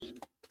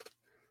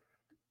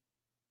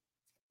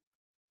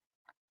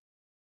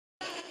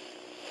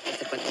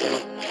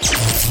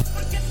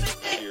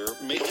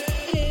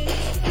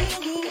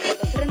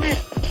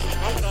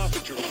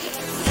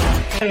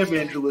I am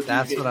Andrew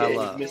That's what I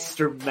love.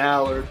 Mr.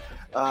 Mallard.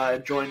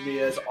 Join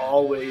me as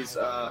always,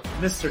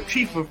 Mr.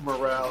 Chief of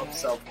Morale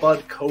himself,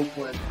 Bud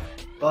Copeland.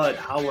 Bud,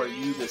 how are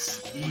you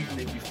this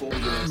evening before we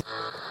get into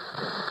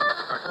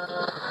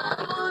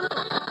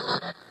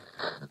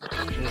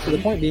So the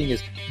point being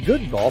is,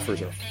 good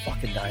golfers are a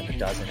fucking dime a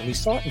dozen, and we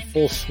saw it in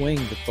full swing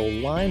that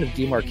the line of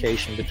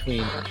demarcation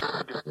between.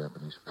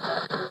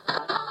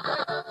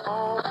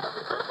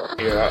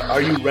 here?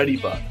 Are you ready,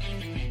 Bud?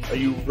 Are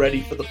you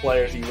ready for the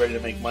players? Are you ready to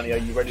make money? Are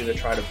you ready to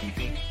try to beat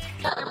me?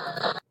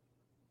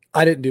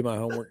 I didn't do my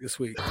homework this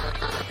week.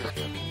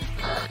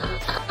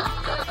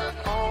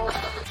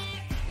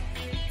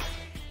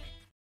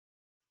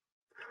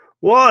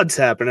 What's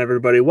happening,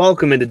 everybody?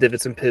 Welcome into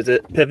Divots and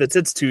Pivots.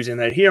 It's Tuesday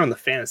night here on the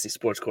Fantasy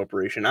Sports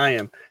Corporation. I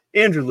am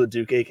Andrew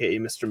LeDuc, a.k.a.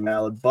 Mr.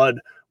 Mallard. Bud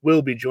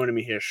will be joining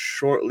me here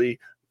shortly. I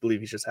believe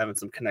he's just having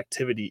some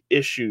connectivity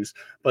issues,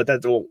 but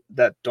that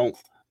don't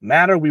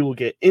matter. We will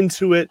get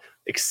into it.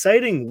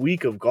 Exciting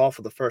week of golf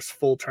for the first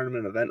full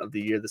tournament event of the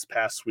year this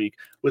past week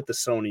with the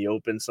Sony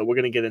Open. So we're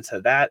going to get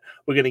into that.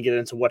 We're going to get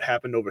into what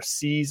happened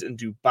overseas in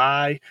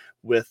Dubai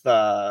with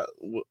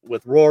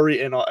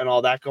Rory and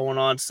all that going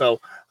on. So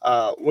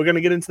we're going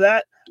to get into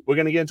that. We're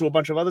going to get into a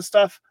bunch of other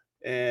stuff,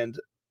 and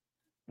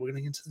we're going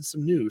to get into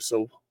some news.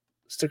 So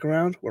stick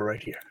around. We're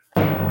right here.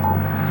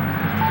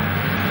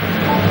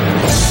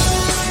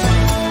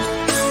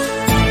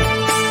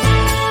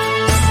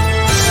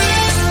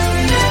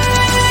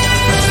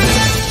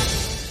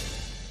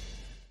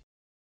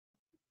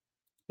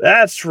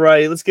 That's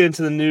right. Let's get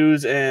into the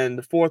news, and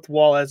the fourth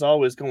wall, as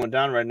always, going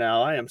down right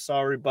now. I am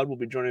sorry. Bud will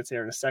be joining us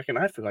here in a second.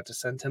 I forgot to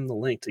send him the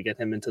link to get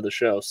him into the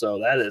show, so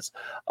that is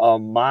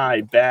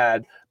my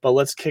bad. But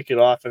let's kick it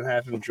off and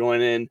have him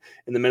join in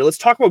the minute. Let's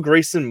talk about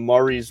Grayson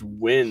Murray's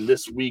win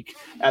this week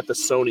at the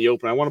Sony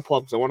Open. I want to pull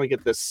up because I want to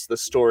get the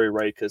story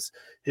right, because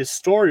his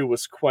story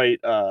was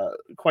quite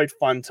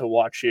fun to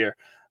watch here.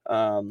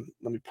 Let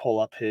me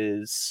pull up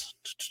the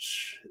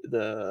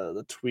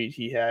tweet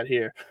he had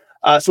here.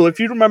 So if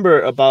you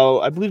remember I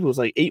believe it was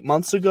like 8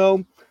 months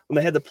ago when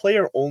they had the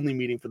player-only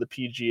meeting for the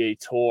PGA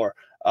Tour,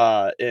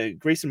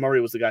 Grayson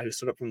Murray was the guy who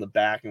stood up from the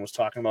back and was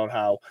talking about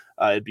how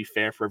it'd be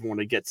fair for everyone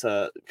to get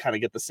the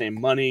same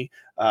money,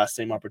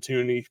 same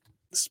opportunity.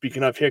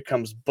 Speaking of, here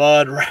comes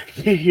Bud right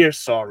here.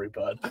 Sorry,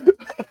 Bud.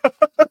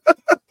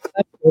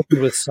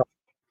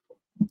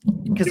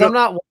 Because I'm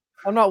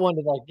not one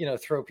to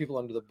throw people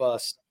under the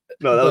bus.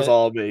 No, that was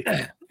all me.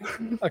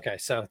 Okay,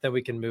 so then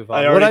we can move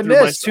on.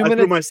 I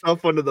threw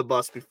myself under the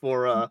bus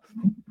before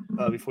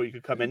you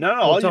could come in. No,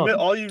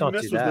 all you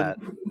missed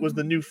was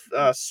the new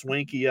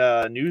swanky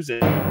news.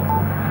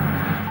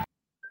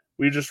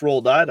 We just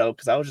rolled that out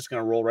because I was just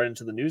going to roll right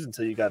into the news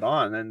until you got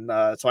on,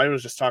 and so I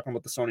was just talking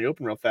about the Sony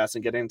Open real fast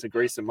and getting into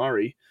Grayson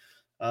Murray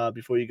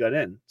before you got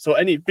in. So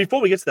before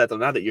we get to that though,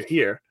 now that you're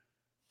here,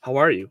 how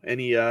are you?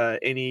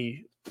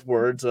 Any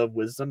words of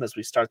wisdom as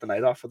we start the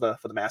night off for the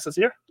masses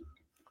here?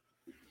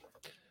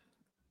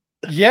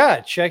 Yeah,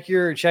 check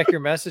your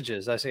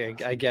messages. I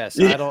guess.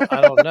 I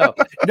don't know.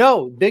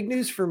 No, big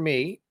news for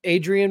me.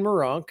 Adrian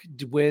Meronk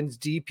wins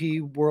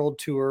DP World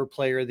Tour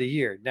Player of the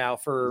Year. Now,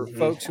 for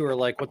folks who are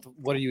like,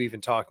 what are you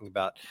even talking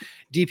about?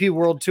 DP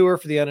World Tour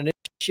for the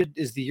uninitiated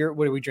is the year.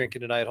 What are we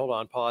drinking tonight? Hold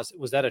on, pause.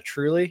 Was that a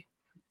Truly?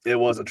 It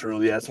was a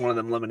Truly. Yeah, it's one of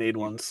them lemonade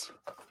ones.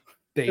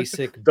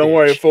 Basic. Don't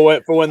worry, for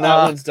when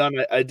that one's done,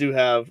 I do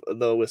have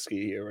the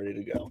whiskey here ready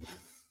to go.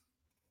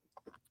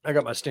 I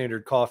got my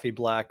standard coffee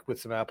black with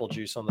some apple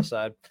juice on the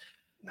side.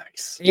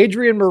 Nice.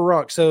 Adrian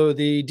Meronk. So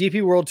the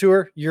DP World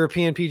Tour,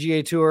 European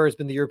PGA Tour has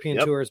been the European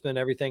Tour, has been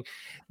everything.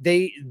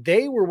 They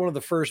were one of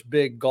the first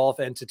big golf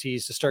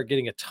entities to start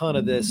getting a ton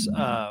of this,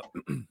 I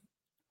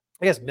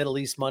guess, Middle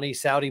East money,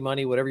 Saudi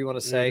money, whatever you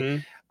want to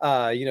say.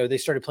 They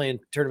started playing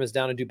tournaments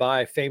down in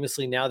Dubai.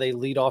 Famously, now they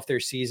lead off their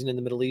season in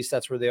the Middle East.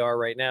 That's where they are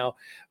right now.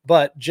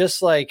 But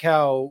just like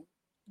how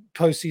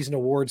postseason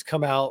awards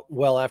come out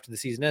well after the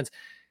season ends,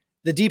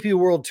 the DP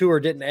World Tour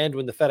didn't end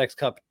when the FedEx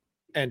Cup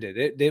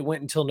ended. It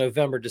went until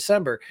November,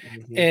 December.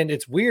 And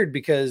it's weird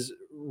because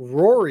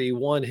Rory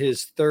won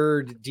his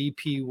third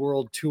DP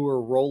World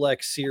Tour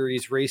Rolex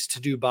Series Race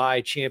to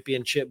Dubai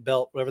championship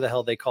belt, whatever the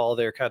hell they call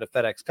their kind of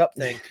FedEx Cup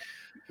thing.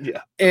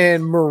 Yeah.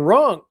 And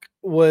Meronk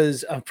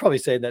was, I'm probably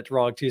saying that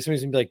wrong too.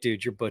 Somebody's gonna be like,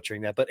 dude, you're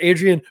butchering that. But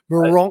Adrian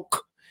Meronk.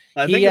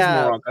 I think it's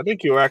Meronk. I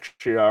think you were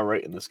actually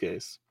right in this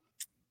case.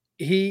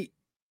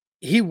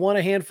 He won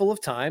a handful of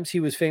times.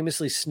 He was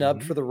famously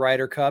snubbed for the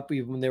Ryder Cup,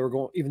 even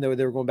though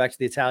they were going back to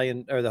the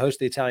Italian or the host of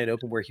the Italian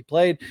Open where he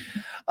played.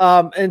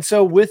 And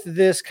so with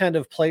this kind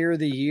of player of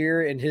the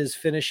year and his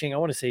finishing, I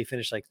want to say he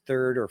finished like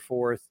third or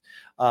fourth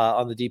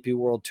on the DP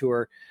World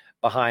Tour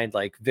behind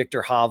like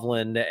Victor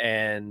Hovland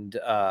and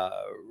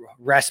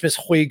Rasmus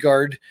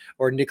Højgaard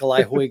or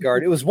Nikolai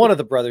Højgaard. It was one of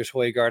the brothers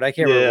Højgaard. I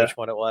can't remember which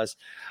one it was.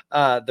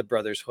 The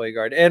brothers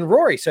Højgaard and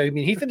Rory. So, I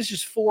mean, he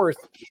finishes fourth,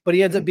 but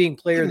he ends up being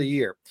player of the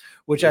year,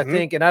 which I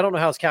think, and I don't know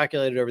how it's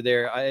calculated over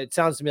there. It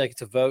sounds to me like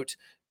it's a vote.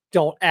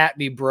 Don't at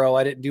me, bro.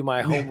 I didn't do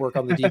my homework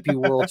on the DP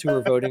World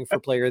Tour voting for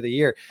player of the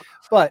year.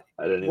 But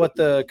what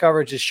the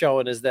coverage is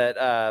showing is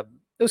that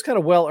was kind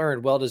of well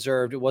earned, well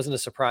deserved. It wasn't a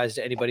surprise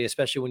to anybody,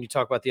 especially when you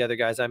talk about the other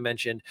guys I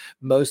mentioned,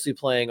 mostly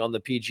playing on the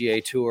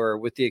PGA Tour,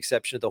 with the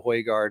exception of the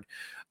Højgaard,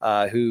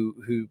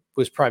 who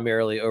was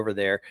primarily over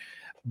there.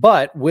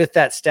 But with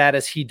that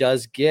status,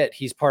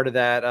 he's part of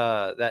that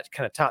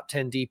kind of top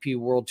 10 DP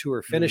World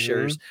Tour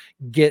finishers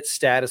get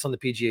status on the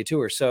PGA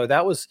Tour. So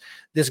that was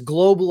this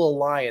global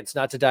alliance.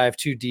 Not to dive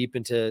too deep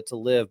into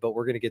LIV, but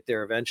we're going to get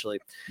there eventually.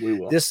 We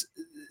will.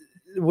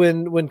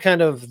 When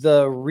kind of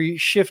the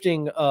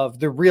reshifting of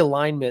the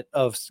realignment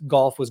of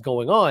golf was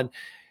going on,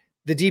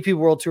 the DP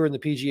World Tour and the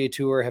PGA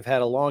Tour have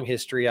had a long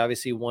history.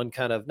 Obviously, one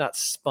kind of not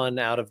spun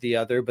out of the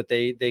other, but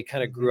they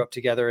kind of grew up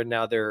together, and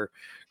now they're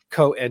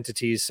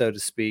co-entities, so to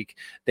speak.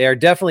 They are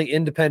definitely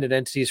independent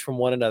entities from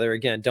one another.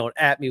 Again, don't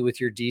at me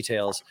with your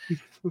details,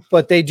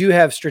 but they do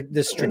have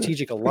this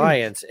strategic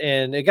alliance,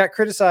 and it got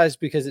criticized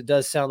because it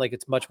does sound like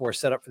it's much more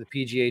set up for the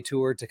PGA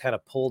Tour to kind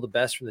of pull the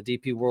best from the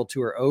DP World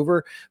Tour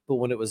over. But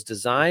when it was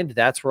designed,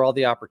 that's where all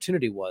the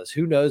opportunity was.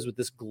 Who knows with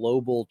this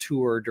global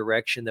tour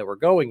direction that we're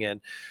going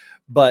in?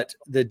 But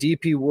the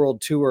DP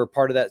World Tour,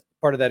 part of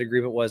that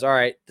agreement was, all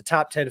right, the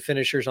top 10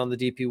 finishers on the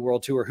DP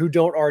World Tour who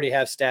don't already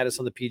have status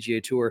on the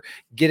PGA Tour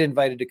get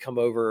invited to come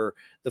over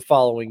the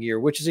following year,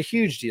 which is a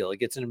huge deal. It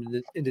gets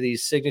into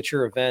these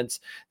signature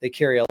events. They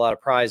carry a lot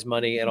of prize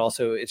money, and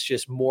also it's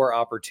just more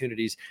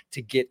opportunities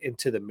to get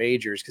into the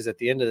majors, because at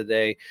the end of the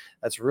day,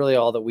 that's really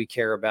all that we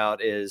care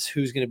about, is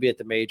who's going to be at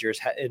the majors.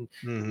 And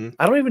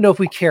I don't even know if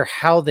we care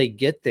how they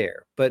get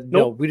there, but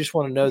no, we just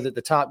want to know that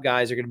the top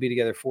guys are going to be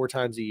together 4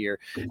 times a year.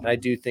 And I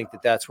do think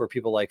that that's where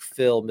people like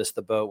Phil missed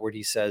the boat, where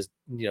he says,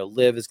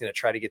 LIV is going to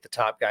try to get the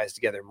top guys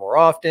together more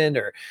often,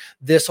 or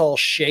this whole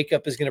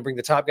shakeup is going to bring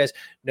the top guys.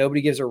 Nobody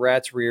gives a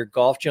rat's rear.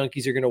 Golf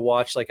junkies are going to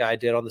watch, like I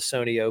did on the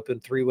Sony Open,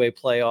 3-way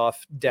playoff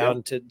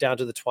down to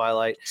the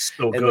twilight.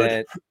 So and good.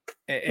 Then,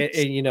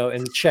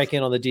 and check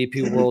in on the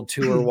DP World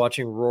Tour,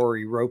 watching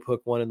Rory rope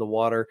hook one in the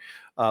water.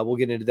 We'll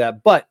get into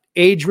that. But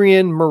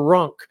Adrian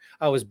Marunk,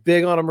 I was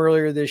big on him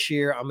earlier this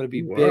year. I'm going to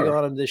be big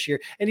on him this year.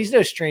 And he's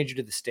no stranger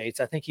to the States.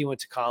 I think he went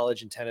to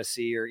college in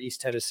Tennessee or East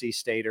Tennessee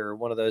State or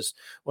one of those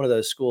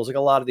schools. Like a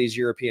lot of these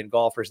European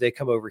golfers, they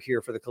come over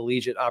here for the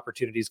collegiate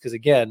opportunities, because,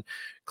 again,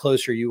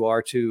 closer you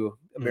are to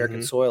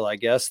American soil, I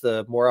guess,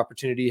 the more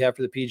opportunity you have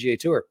for the PGA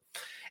Tour.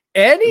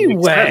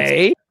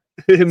 Anyway,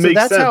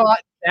 that's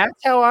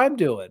how I'm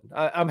doing.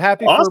 I'm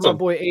happy for my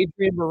boy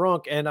Adrian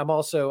Marunk, and I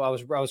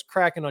was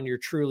cracking on your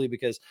Truly,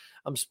 because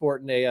I'm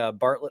sporting a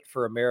Bartlett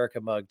for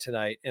America mug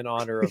tonight in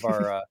honor of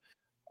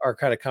our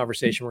kind of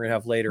conversation we're gonna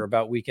have later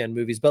about weekend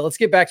movies. But let's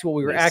get back to what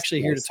we were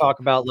actually here to talk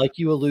about. Like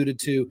you alluded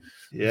to,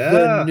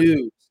 the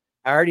news.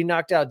 I already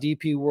knocked out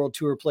DP World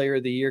Tour Player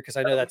of the Year, because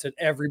I know that's what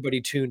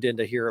everybody tuned in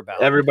to hear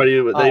about. Everybody,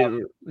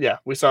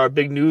 we saw a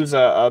big news,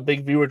 a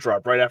big viewer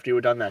drop right after you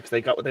were done that, because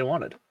they got what they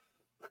wanted.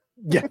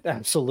 Yeah,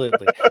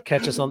 absolutely.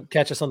 Catch us on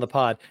the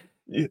pod.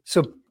 Yeah.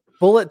 So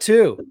bullet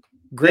 2,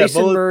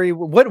 Grayson Murray.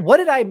 What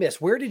did I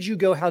miss? Where did you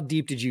go? How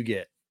deep did you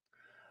get?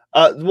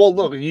 Well,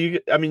 look,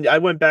 I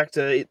went back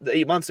to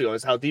 8 months ago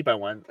is how deep I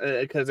went,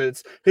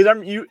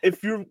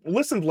 if you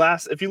listened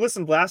last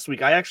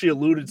week, I actually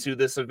alluded to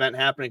this event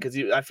happening, because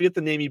I forget the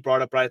name you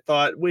brought up, but I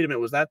thought, wait a minute,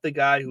 was that the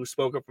guy who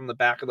spoke up from the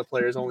back of the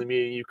players only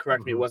meeting? You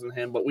correct me, it wasn't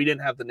him, but we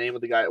didn't have the name of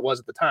the guy it was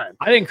at the time.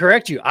 I didn't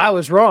correct you. I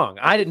was wrong.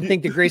 I didn't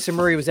think that Grayson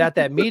Murray was at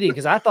that meeting,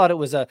 because I thought it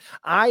was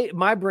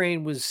my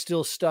brain was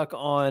still stuck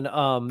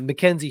on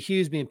Mackenzie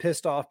Hughes being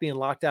pissed off, being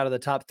locked out of the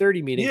top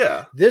 30 meeting.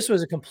 Yeah. This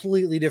was a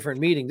completely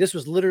different meeting. This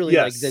was literally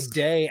like the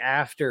day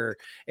after,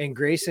 and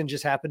Grayson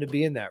just happened to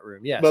be in that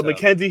room. Yeah, but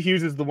Mackenzie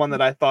Hughes is the one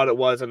that I thought it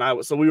was, and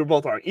so we were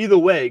both wrong. Either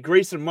way,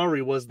 Grayson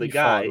Murray was the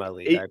guy. My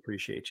lead. I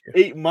appreciate you.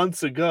 8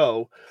 months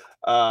ago,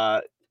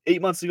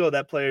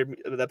 that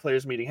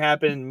players meeting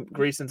happened.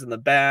 Grayson's in the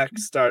back,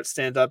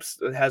 stands up,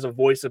 has a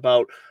voice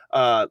about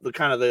the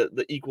kind of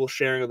the equal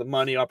sharing of the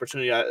money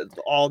opportunity,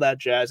 all that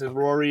jazz. And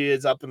Rory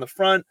is up in the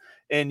front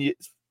and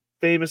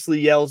famously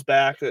yells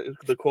back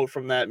the quote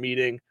from that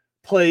meeting: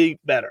 "Play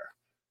better,"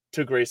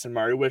 to Grayson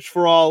Murray, which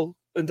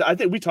and I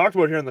think we talked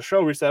about here on the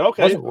show. We said,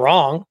 okay, wasn't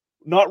wrong,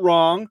 not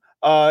wrong,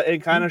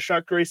 and kind of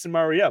shut Grayson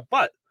Murray up.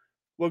 But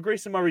what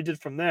Grayson Murray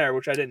did from there,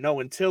 which I didn't know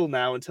until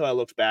I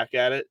looked back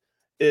at it,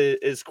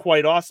 is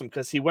quite awesome,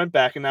 because he went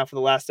back, and now for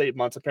the last 8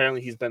 months,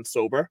 apparently he's been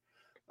sober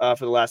for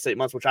the last 8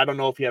 months, which I don't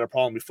know if he had a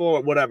problem before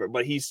or whatever,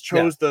 but he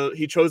chose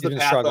the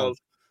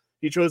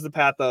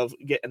path of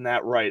getting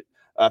that right.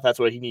 If that's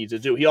what he needs to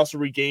do. He also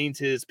regained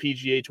his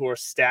PGA Tour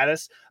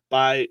status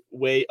by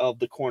way of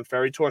the Corn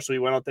Ferry Tour, so he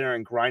went out there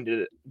and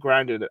grinded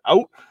it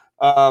out.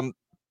 And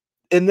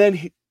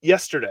then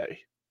Sunday,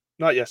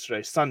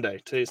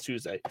 today's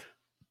Tuesday.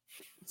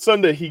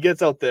 Sunday, he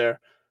gets out there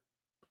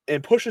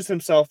and pushes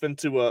himself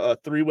into a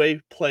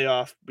 3-way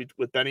playoff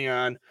with Benny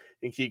On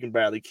and Keegan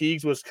Bradley.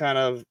 Keegs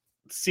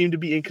seemed to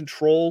be in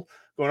control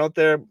going out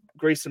there.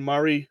 Grayson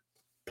Murray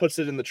puts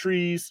it in the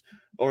trees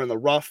or in the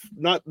rough.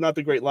 Not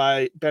the great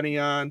lie. Benny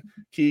On,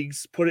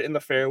 Keegs put it in the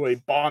fairway,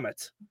 bomb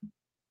it.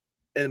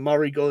 And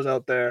Murray goes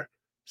out there,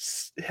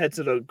 heads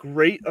at a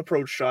great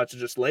approach shot to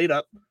just lay it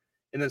up,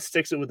 and then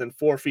sticks it within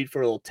 4 feet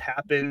for a little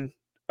tap in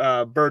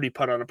birdie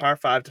putt on a par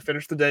 5 to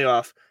finish the day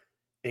off,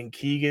 and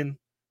Keegan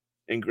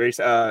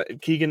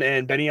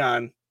and Benny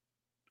on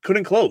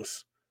couldn't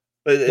close.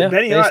 But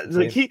Benny on,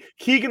 like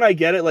Keegan, I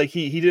get it. Like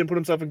he didn't put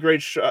himself in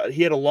great shot.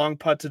 He had a long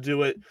putt to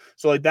do it.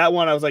 So like that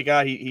one, I was like,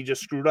 he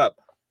just screwed up.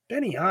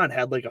 Benny on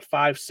had like a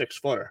 5-6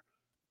 footer,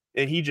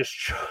 and he just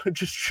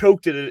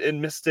choked it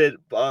and missed it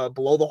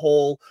below the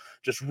hole.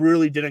 Just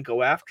really didn't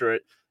go after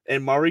it.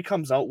 And Murray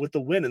comes out with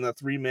the win in the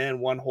 3-man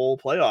 1-hole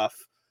playoff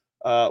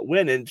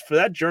win. And for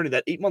that journey,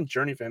 that 8-month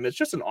journey for him, it's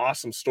just an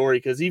awesome story,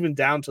 because even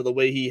down to the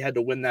way he had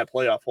to win that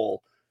playoff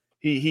hole,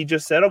 he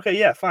just said, okay,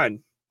 yeah,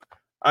 fine.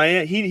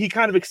 He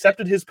kind of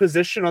accepted his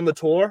position on the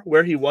tour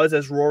where he was,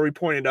 as Rory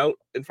pointed out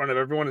in front of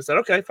everyone, and said,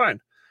 okay, fine.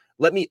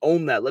 Let me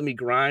own that. Let me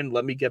grind.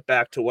 Let me get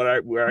back to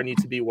where I need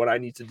to be, what I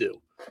need to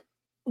do.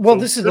 Well,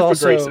 so this is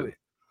also,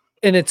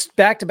 and it's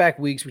back-to-back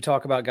weeks. We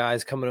talk about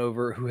guys coming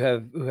over who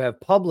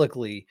have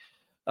publicly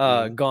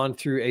gone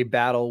through a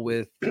battle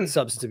with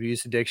substance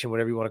abuse, addiction,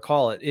 whatever you want to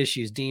call it,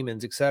 issues,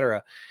 demons,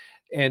 etc.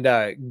 And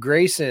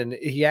Grayson,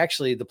 he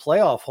actually, the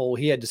playoff hole,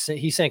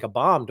 he sank a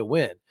bomb to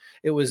win.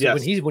 It was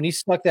when he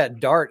stuck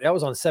that dart, that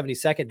was on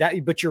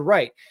 72nd. But you're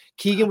right.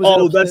 Keegan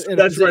was.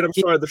 That's right. I'm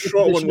sorry. The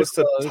short one was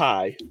to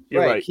tie.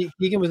 You're right.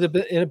 Keegan was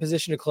in a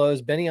position to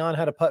close. Benny on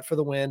had a putt for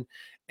the win,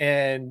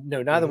 and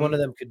neither one of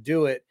them could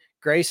do it.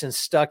 Grayson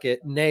stuck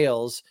it,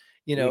 nails,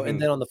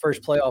 and then on the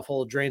first playoff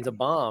hole drains a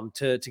bomb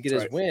to get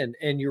his win.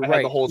 And you're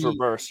right. The holes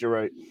reversed. You're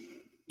right.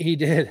 He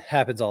did.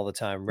 Happens all the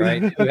time,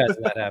 right? Who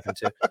hasn't that happened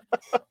to?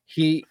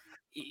 He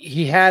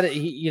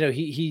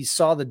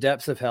saw the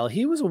depths of hell.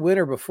 He was a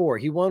winner before.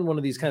 He won one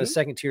of these kind of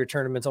second tier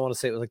tournaments. I want to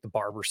say it was like the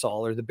Barbasol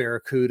or the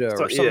Barracuda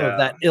or something of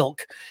that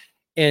ilk.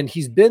 And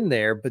he's been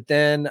there, but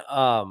then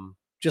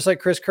just like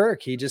Chris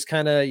Kirk, he just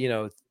kind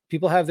of,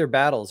 people have their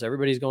battles.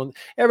 Everybody's going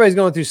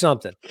through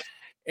something.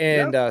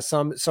 And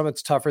some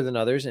it's tougher than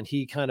others. And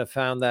he kind of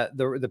found that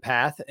the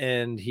path,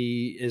 and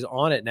he is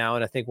on it now.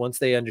 And I think once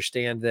they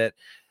understand that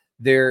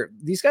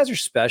these guys are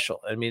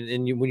special. I mean,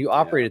 and when you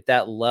operate at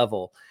that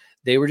level,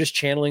 they were just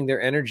channeling their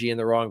energy in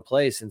the wrong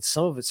place. And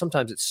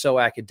sometimes it's so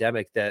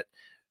academic that,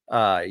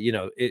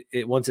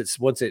 once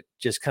it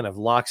just kind of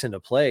locks into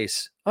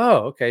place. Oh,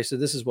 okay. So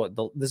this is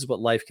what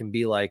life can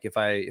be like if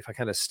I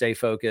kind of stay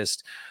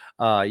focused,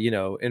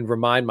 and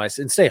remind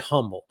myself and stay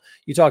humble.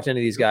 You talk to any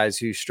of these guys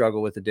who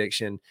struggle with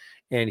addiction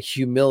and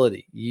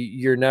humility.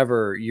 You're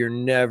never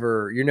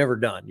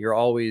done. You're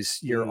always,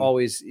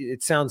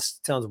 it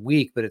sounds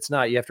weak, but it's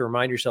not. You have to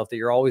remind yourself that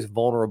you're always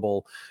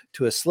vulnerable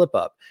to a slip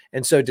up.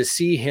 And so to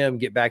see him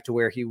get back to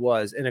where he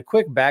was, and a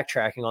quick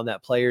backtracking on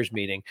that players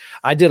meeting,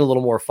 I did a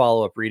little more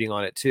follow-up reading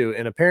on it too.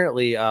 And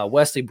apparently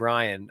Wesley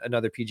Bryan,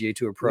 another PGA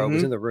Tour pro,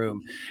 was in the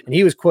room, and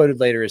he was quoted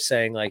later as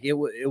saying like, it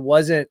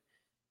wasn't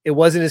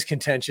as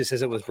contentious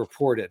as it was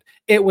reported.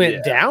 It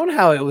went down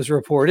how it was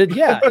reported.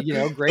 Yeah.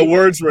 Great. The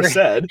words were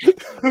said.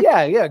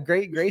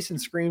 Great. Grayson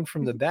screamed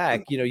from the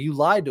back, you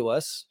lied to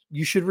us.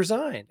 You should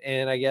resign.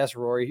 And I guess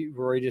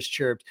Rory just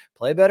chirped,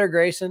 play better,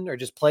 Grayson, or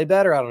just play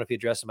better. I don't know if he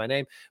addressed my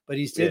name, but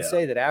he did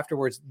say that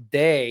afterwards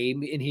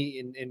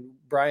and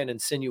Brian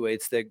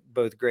insinuates that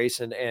both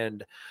Grayson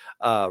and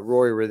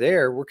Rory were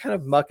there. We're kind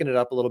of mucking it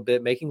up a little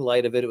bit, making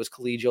light of it. It was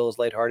collegial, it was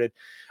lighthearted.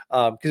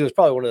 Because it was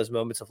probably one of those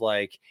moments of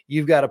like,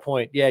 you've got a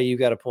point. Yeah, you've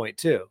got a point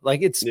too.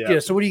 Like it's,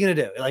 so what are you going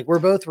to do? Like, we're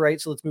both right.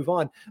 So let's move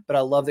on. But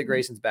I love that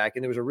Grayson's back.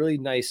 And there was a really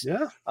nice,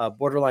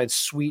 borderline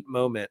sweet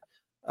moment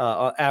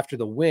after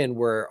the win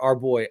where our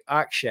boy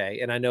Akshay,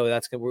 and I know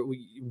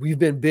we've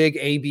been big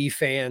AB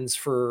fans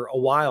for a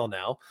while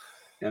now.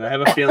 And I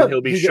have a feeling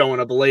he'll be showing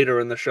up later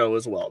in the show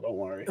as well. Don't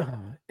worry.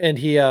 And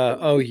he,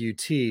 you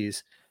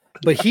tease.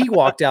 But he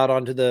walked out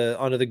onto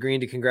the green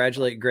to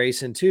congratulate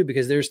Grayson too,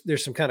 because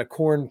there's some kind of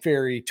Corn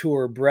Ferry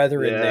Tour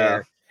brethren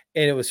there.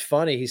 And it was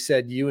funny. He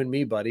said, you and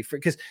me, buddy,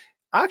 because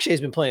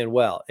Akshay's been playing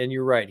well. And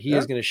you're right. He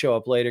is going to show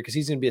up later because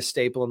he's going to be a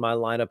staple in my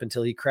lineup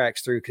until he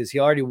cracks through, because he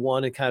already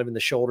won it kind of in the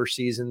shoulder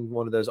season,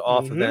 one of those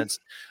off events.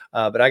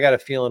 But I got a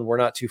feeling we're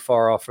not too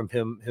far off from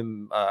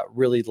him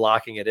really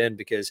locking it in,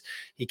 because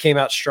he came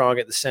out strong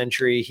at the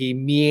Century. He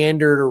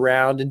meandered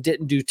around and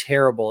didn't do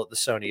terrible at the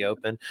Sony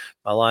Open.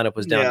 My lineup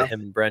was down to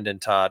him and Brendan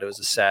Todd. It was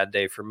a sad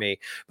day for me.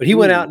 But he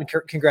went out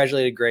and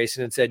congratulated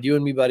Grayson and said, you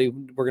and me, buddy,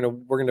 we're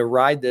gonna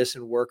ride this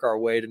and work our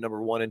way to number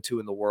 1 and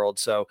 2 in the world.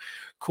 So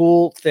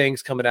cool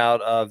things coming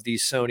out of the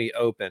Sony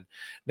Open.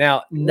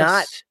 Now,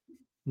 not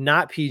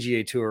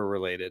PGA Tour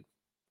related.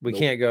 We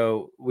can't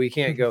go.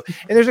 And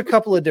there's a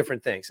couple of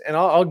different things, and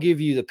I'll give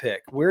you the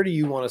pick. Where do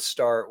you want to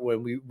start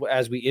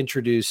as we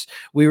introduce?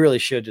 We really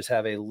should just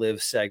have a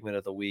live segment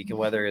of the week, and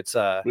whether it's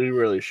we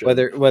really should,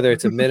 whether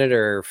it's a minute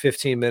or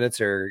 15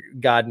 minutes or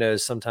God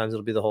knows, sometimes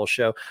it'll be the whole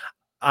show.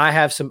 I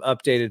have some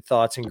updated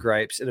thoughts and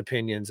gripes and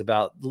opinions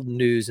about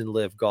news and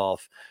live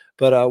golf,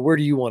 but where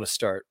do you want to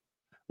start?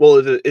 Well,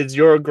 is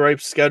your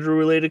gripes schedule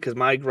related? Because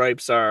my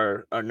gripes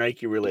are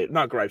Nike related.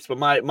 Not gripes, but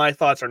my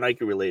thoughts are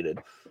Nike related.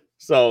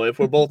 So if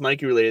we're both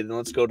Nike related, then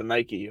let's go to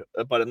Nike.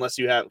 But unless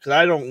you have, because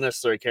I don't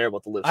necessarily care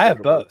about the live schedule. I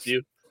have both.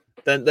 You?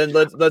 Then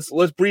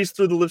let's breeze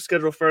through the LIV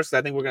schedule first.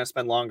 I think we're gonna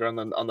spend longer on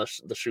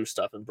the shoe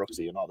stuff and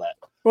Brooksy and all that.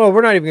 Well,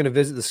 we're not even going to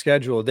visit the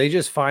schedule. They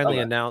just finally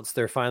announced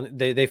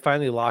they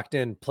finally locked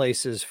in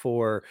places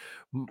for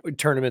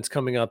tournaments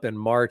coming up in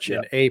March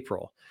and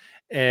April.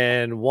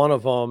 And one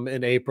of them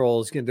in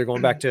April is they're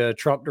going back to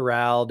Trump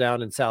Doral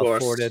down in South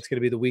Florida. It's going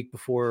to be the week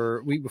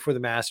before the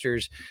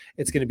Masters.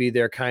 It's going to be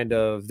they're trying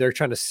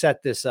to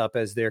set this up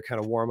as their kind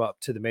of warm up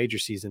to the major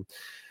season.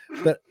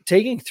 But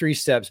taking 3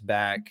 steps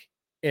back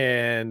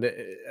and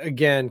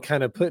again,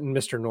 kind of putting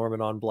Mr.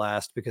 Norman on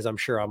blast because I'm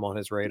sure I'm on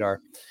his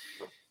radar.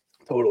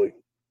 Totally.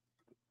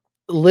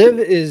 LIV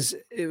is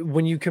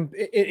when you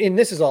and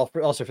this is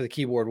also for the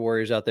keyboard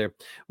warriors out there.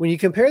 When you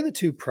compare the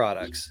two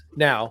products,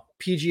 now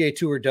PGA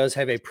Tour does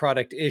have a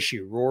product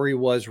issue. Rory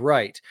was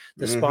right.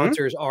 The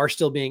sponsors are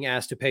still being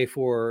asked to pay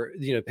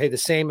the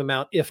same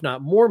amount, if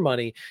not more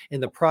money,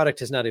 and the product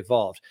has not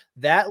evolved.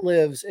 That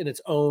lives in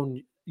its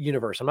own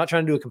universe. I'm not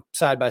trying to do a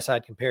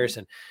side-by-side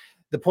comparison.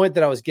 The point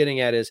that I was getting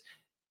at is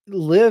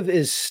LIV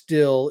is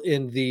still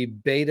in the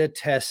beta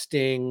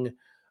testing,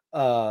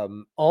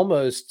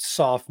 almost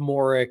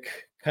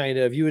sophomoric kind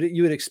of, you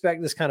would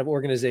expect this kind of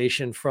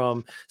organization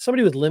from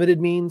somebody with limited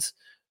means.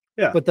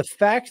 Yeah. But the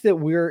fact that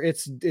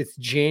it's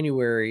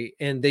January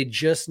and they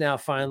just now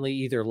finally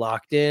either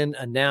locked in,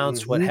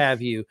 announced, what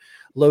have you,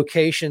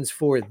 locations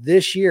for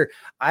this year.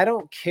 I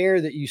don't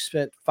care that you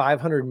spent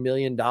 $500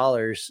 million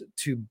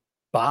to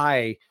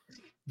buy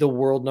the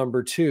world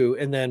number 2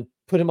 and then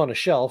put him on a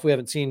shelf. We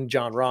haven't seen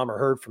John Rahm or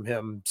heard from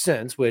him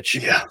since, which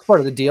is part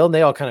of the deal. And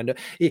they all kind of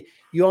know.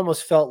 You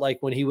almost felt like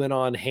when he went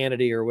on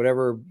Hannity or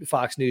whatever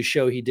Fox News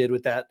show he did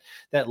with that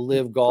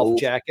LIV golf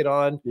jacket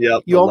on,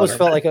 you almost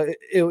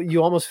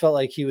felt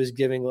like he was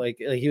giving like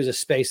he was a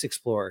space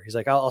explorer. He's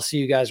like, I'll see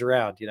you guys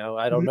around.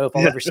 I don't know if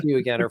I'll ever see you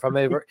again or if I'm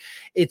ever.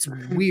 It's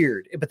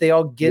weird, but they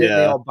all get it.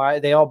 They all buy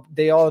it.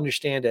 They all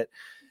understand it.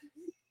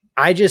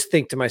 I just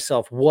think to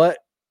myself,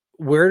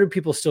 where do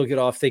people still get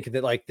off thinking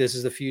that like this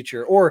is the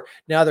future? Or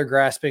now they're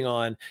grasping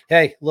on,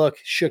 hey, look,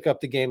 shook up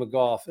the game of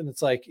golf. And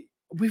it's like,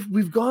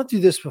 we've gone through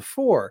this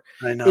before.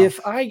 I know.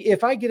 If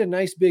I get a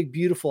nice, big,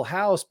 beautiful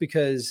house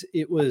because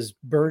it was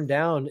burned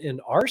down in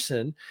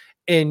arson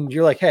and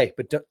you're like, hey,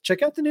 but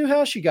check out the new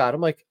house you got.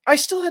 I'm like, I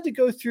still had to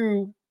go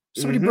through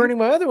somebody burning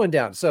my other one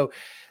down. So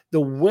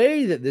the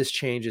way that this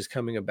change is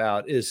coming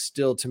about is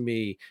still, to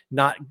me,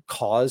 not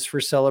cause for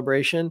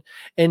celebration,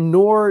 and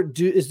nor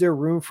is there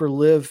room for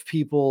LIV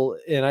people,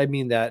 and I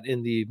mean that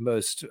in the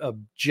most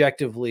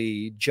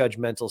objectively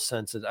judgmental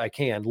sense that I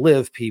can,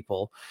 LIV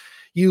people.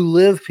 You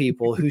LIV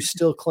people who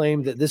still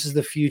claim that this is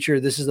the future,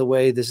 this is the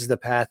way, this is the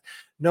path.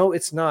 No,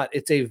 it's not.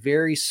 It's a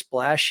very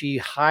splashy,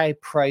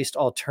 high-priced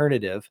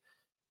alternative.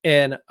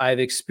 And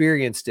I've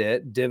experienced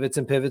it. Divots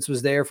and Pivots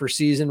was there for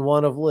season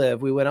 1 of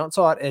LIV. We went out and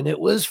saw it, and it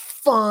was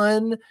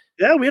fun.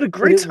 Yeah, we had a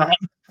great time.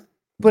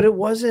 But it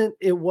wasn't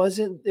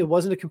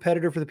a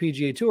competitor for the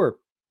PGA Tour.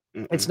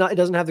 It's not. It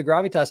doesn't have the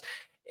gravitas.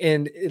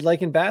 And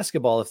like in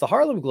basketball, if the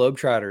Harlem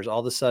Globetrotters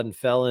all of a sudden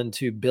fell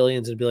into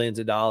billions and billions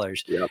of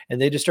dollars, and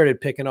they just started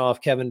picking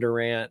off Kevin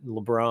Durant and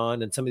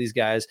LeBron and some of these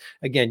guys,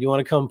 again, you want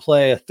to come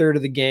play a third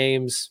of the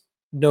games,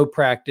 no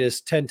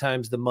practice, 10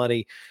 times the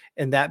money.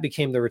 And that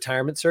became the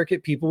retirement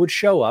circuit. People would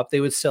show up. They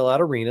would sell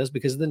out arenas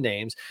because of the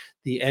names.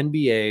 The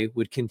NBA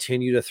would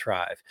continue to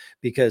thrive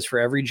because for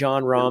every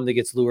John Rahm that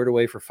gets lured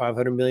away for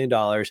 $500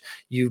 million,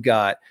 you've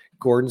got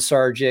Gordon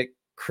Sargent,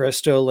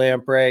 Christo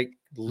Lamprecht,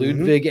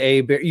 Ludwig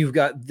Aber. You've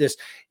got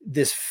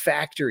this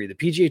factory. The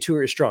PGA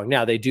Tour is strong.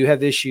 Now, they do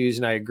have issues,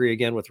 and I agree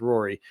again with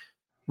Rory.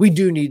 We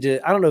do need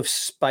to, I don't know if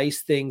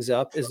spice things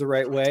up is the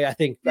right way. I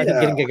think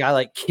getting a guy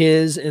like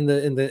Kiz in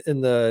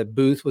the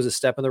booth was a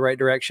step in the right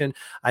direction.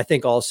 I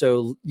think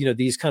also,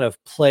 these kind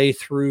of play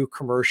through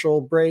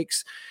commercial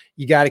breaks,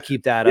 you got to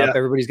keep that up.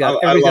 Everybody's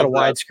got a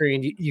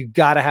widescreen. You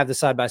got to have the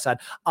side by side.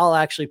 I'll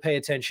actually pay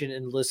attention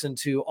and listen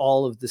to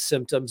all of the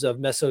symptoms of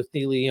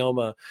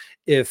mesothelioma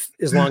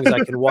as long as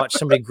I can watch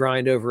somebody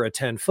grind over a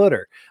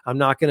 10-footer. I'm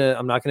not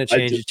gonna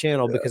change the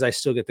channel because I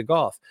still get the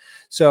golf.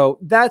 So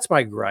that's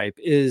my gripe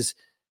is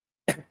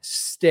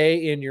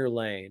stay in your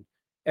lane.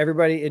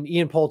 Everybody, and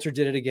Ian Poulter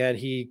did it again.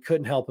 He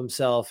couldn't help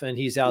himself, and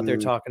he's out there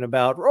talking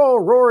about, oh,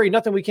 Rory,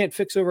 nothing we can't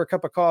fix over a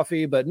cup of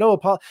coffee, but no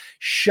apology.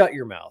 Shut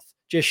your mouth.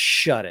 Just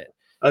shut it.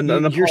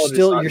 You're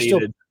still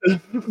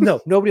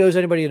no, nobody owes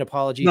anybody an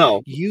apology.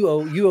 No, you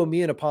owe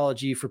me an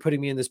apology for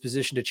putting me in this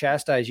position to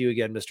chastise you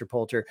again, Mr.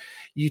 Poulter.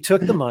 You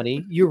took the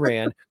money, you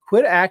ran.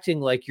 Quit acting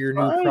like your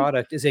new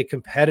product is a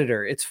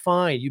competitor. It's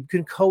fine. You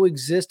can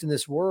coexist in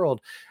this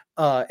world.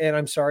 And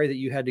I'm sorry that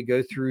you had to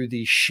go through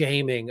the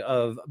shaming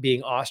of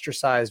being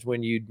ostracized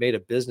when you'd made a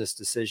business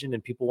decision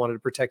and people wanted to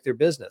protect their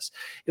business.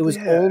 It was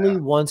only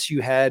once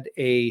you had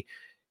a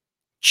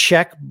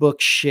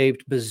checkbook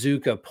shaped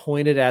bazooka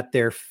pointed at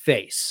their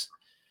face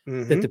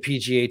that the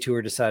PGA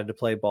Tour decided to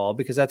play ball,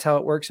 because that's how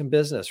it works in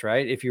business,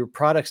 right? If your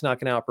product's not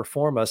going to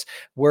outperform us,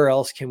 where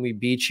else can we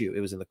beat you? It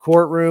was in the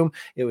courtroom,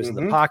 it was in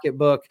the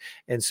pocketbook.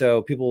 And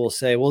so people will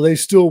say, well, they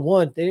still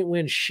won. They didn't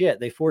win shit.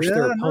 They forced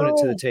their opponent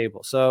to the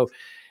table. So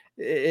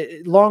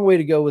long way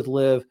to go with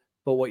LIV.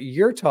 But what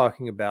you're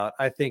talking about,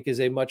 I think, is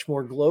a much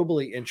more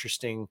globally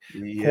interesting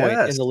point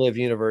in the LIV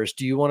universe.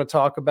 Do you want to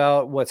talk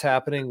about what's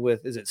happening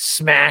with, is it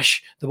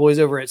Smash? The boys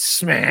over at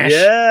Smash.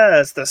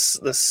 Yes, the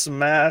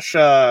Smash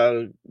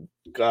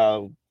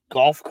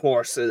golf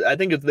course. I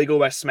think they go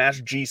by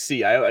Smash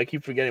GC. I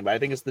keep forgetting, but I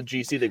think it's the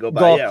GC they go by.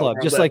 Golf club,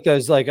 just like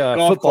those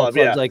football club,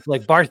 clubs,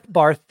 like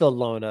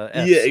Barcelona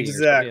FC. Yeah,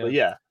 exactly.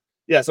 Yeah.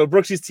 So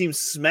Brooksy's team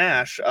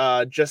Smash,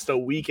 just a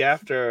week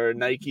after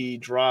Nike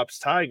drops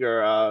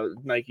Tiger,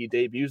 Nike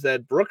debuts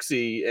that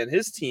Brooksy and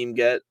his team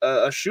get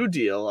a shoe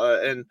deal,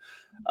 and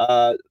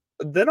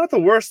they're not the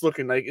worst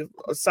looking Nike.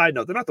 Side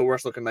note, they're not the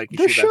worst looking Nike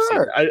shoes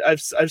sure.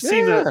 I've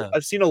seen.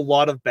 I've seen a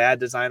lot of bad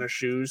designer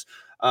shoes.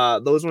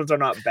 Those ones are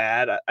not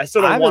bad. I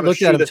still don't want a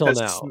shoe that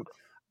says.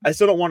 I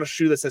still don't want a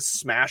shoe that says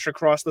Smash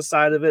across the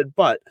side of it,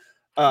 but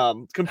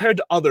compared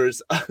to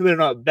others, they're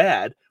not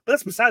bad. But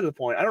that's beside the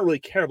point. I don't really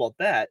care about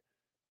that.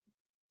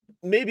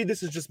 Maybe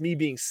this is just me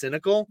being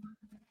cynical.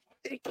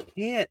 It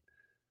can't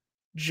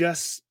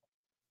just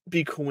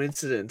be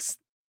coincidence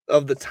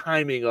of the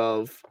timing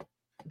of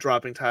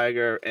dropping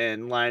Tiger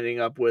and lining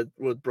up with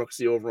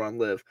Brooksy over on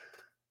LIV.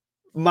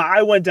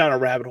 I went down a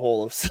rabbit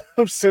hole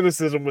of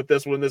cynicism with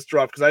this when this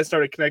dropped, because I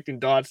started connecting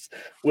dots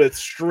with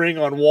string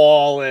on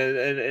wall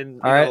and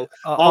all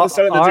of a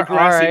sudden there's a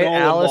grassy knoll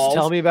Alice, involved.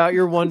 tell me about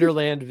your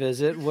Wonderland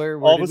visit. Where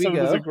all did of a sudden we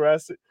go? there's a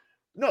grassy.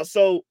 No,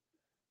 so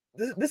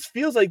this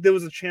feels like there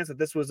was a chance that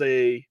this was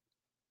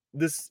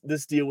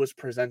this deal was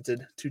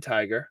presented to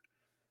Tiger,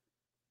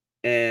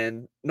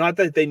 and not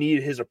that they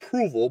needed his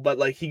approval, but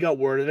like he got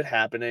word of it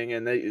happening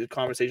and the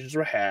conversations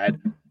were had.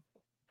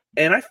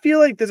 And I feel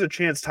like there's a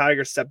chance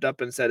Tiger stepped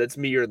up and said, "It's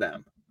me or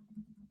them."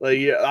 Like,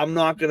 I'm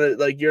not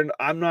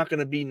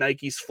gonna be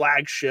Nike's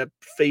flagship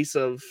face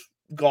of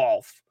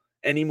golf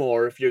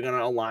anymore if you're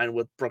gonna align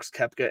with Brooks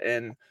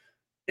Koepka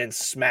and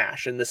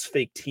Smash and this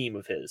fake team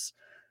of his.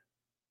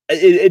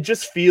 It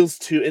just feels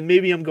too, and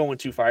maybe I'm going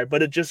too far,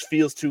 but it just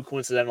feels too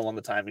coincidental on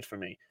the timing for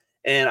me.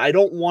 And I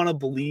don't want to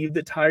believe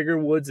that Tiger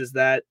Woods is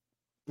that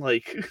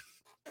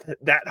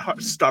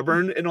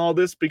stubborn in all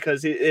this,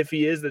 because if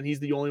he is, then he's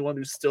the only one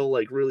who's still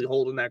like really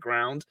holding that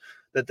ground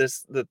that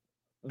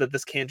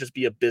this can't just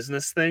be a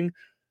business thing.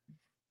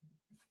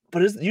 But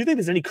do you think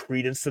there's any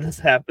credence to this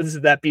happens,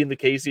 that being the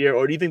case here,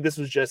 or do you think this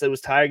was just, it was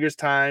Tiger's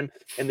time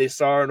and they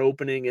saw an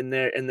opening in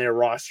their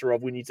roster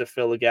of, we need to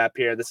fill a gap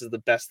here, this is the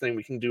best thing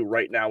we can do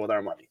right now with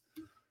our money?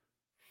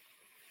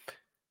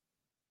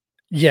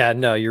 Yeah,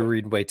 no, you're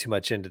reading way too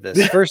much into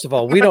this. First of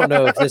all, we don't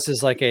know if this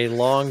is like a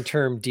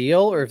long-term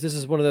deal or if this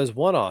is one of those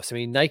one-offs. I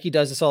mean, Nike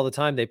does this all the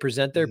time. They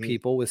present their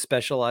people with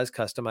specialized,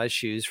 customized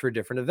shoes for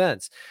different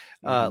events.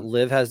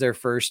 LIV has their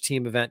first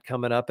team event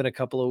coming up in a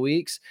couple of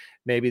weeks.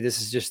 Maybe this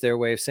is just their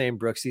way of saying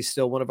Brooksy's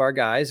still one of our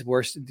guys.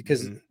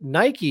 Because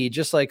Nike,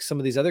 just like some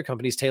of these other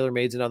companies,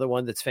 TaylorMade's another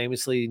one that's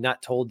famously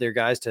not told their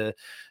guys to,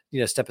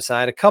 step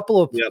aside. A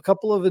couple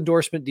of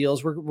endorsement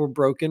deals were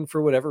broken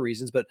for whatever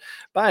reasons, but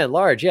by and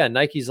large, yeah,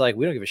 Nike's like,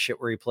 we don't give a shit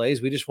where he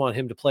plays. We just want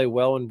him to play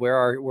well and wear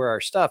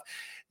our stuff.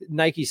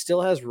 Nike still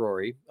has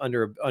Rory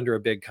under a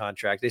big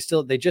contract.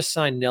 They just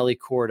signed Nelly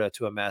Korda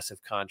to a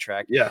massive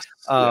contract. Yes.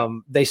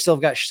 They still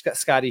got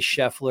Scotty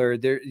Scheffler.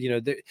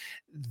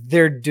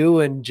 They're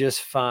doing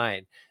just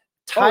fine.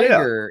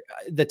 Tiger,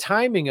 the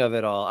timing of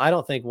it all, I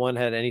don't think one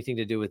had anything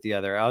to do with the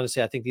other.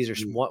 Honestly, I think these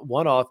are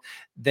one off.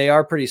 They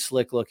are pretty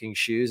slick looking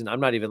shoes, and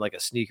I'm not even like a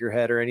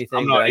sneakerhead or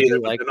anything. But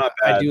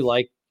I do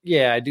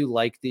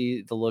like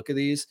the look of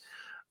these.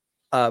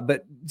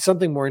 But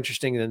something more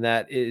interesting than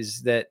that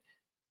is that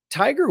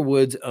Tiger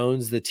Woods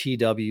owns the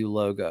TW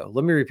logo.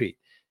 Let me repeat.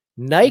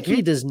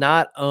 Nike does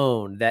not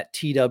own that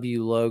TW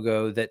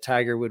logo that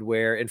Tiger would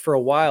wear. And for a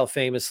while,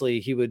 famously,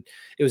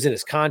 it was in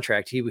his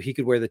contract. He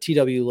could wear the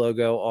TW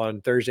logo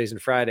on Thursdays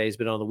and Fridays,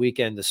 but on the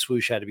weekend, the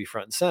swoosh had to be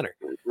front and center.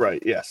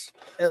 Right. Yes.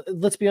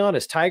 Let's be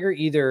honest. Tiger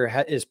either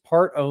is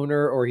part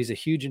owner, or he's a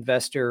huge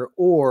investor,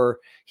 or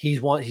he's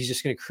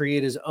just going to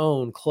create his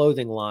own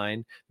clothing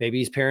line. Maybe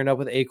he's pairing up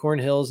with Acorn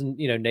Hills, and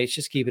Nate's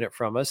just keeping it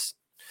from us.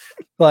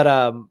 But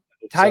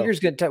Tiger's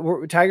going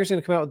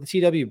to come out with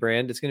the TW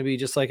brand. It's going to be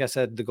just like I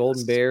said, the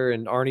Golden Bear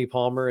and Arnie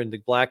Palmer and the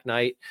Black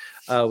Knight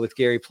with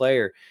Gary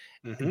Player.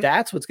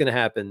 That's what's going to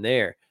happen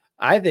there.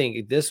 I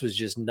think this was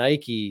just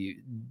Nike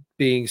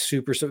being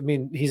super. I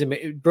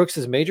mean, Brooks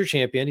is a major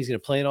champion. He's going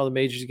to play in all the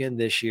majors again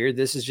this year.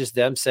 This is just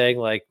them saying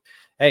like,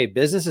 hey,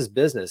 business is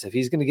business. If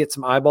he's going to get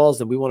some eyeballs,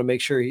 then we want to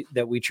make sure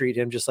that we treat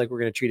him just like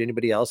we're going to treat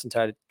anybody else and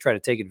try to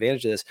take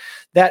advantage of this.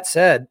 That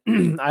said,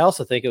 I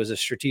also think it was a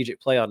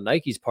strategic play on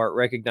Nike's part,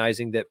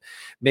 recognizing that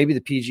maybe the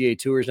PGA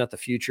Tour is not the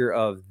future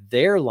of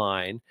their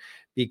line,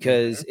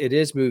 because it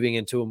is moving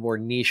into a more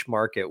niche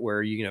market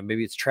where,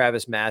 maybe it's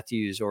Travis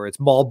Matthews or it's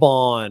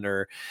Malbon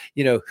or,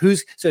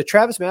 so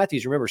Travis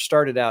Matthews, remember,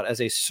 started out as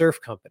a surf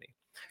company.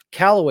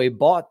 Callaway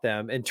bought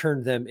them and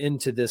turned them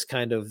into this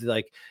kind of,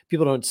 like,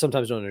 people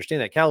sometimes don't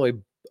understand that Callaway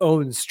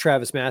owns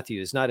Travis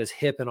Matthews, not as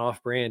hip and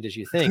off brand as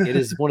you think. It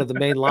is one of the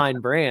main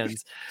line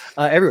brands.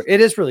 It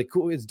is really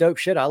cool. It's dope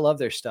shit. I love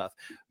their stuff,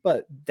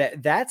 but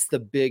that's the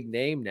big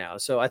name now.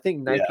 So I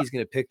think Nike's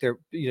going to pick their,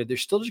 they're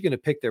still just going to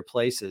pick their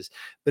places,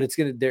 but it's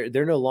going to,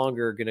 they're no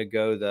longer going to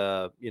go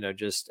the,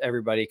 just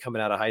everybody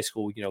coming out of high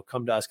school,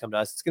 come to us.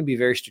 It's going to be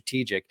very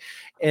strategic.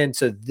 And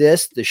so the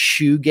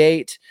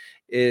Shoegate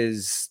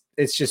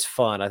it's just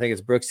fun. I think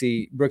it's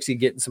Brooksy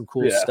getting some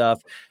cool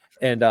stuff.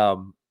 And,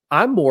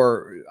 I'm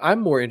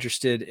more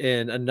interested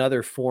in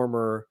another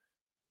former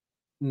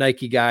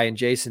Nike guy and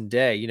Jason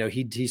Day.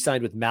 He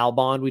signed with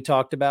Malbon, we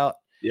talked about.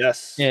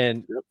 Yes.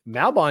 And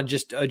Malbon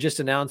just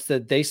announced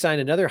that they signed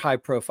another high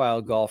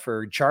profile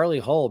golfer, Charlie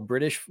Hull,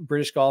 British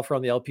golfer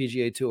on the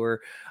LPGA tour,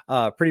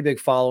 pretty big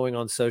following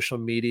on social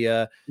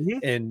media. Mm-hmm.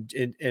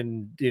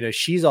 And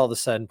she's all of a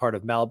sudden part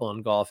of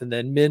Malbon Golf. And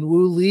then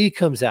Minwoo Lee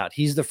comes out.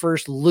 He's the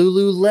first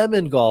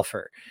Lululemon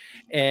golfer.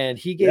 And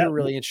he gave a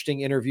really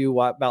interesting interview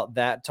about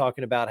that,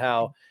 talking about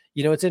how,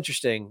 it's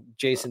interesting.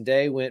 Jason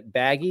Day went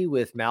baggy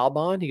with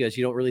Malbon. He goes,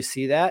 you don't really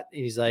see that.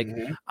 And he's like,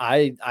 mm-hmm.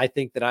 I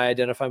think that I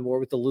identify more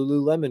with the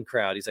Lululemon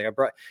crowd. He's like,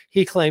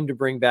 he claimed to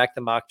bring back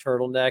the mock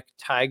turtleneck.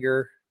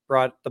 Tiger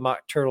brought the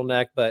mock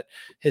turtleneck, but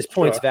his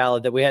point's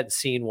valid that we hadn't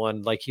seen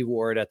one like he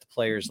wore it at the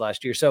Players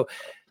last year. So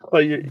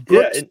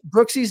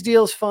Brooksy's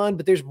deal is fun,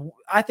 but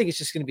I think it's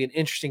just going to be an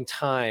interesting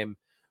time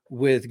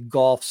with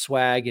golf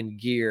swag and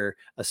gear,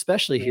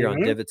 especially here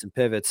on Divots and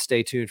Pivots.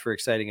 Stay tuned for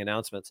exciting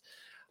announcements.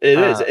 It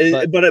is,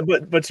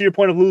 but to your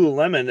point of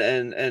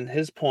Lululemon and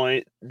his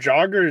point,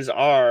 joggers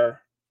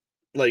are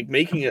like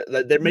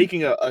they're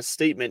making a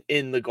statement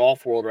in the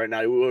golf world right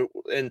now.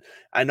 And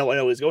I know I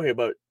always go here,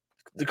 but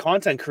the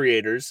content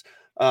creators,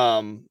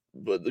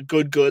 but the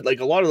good, like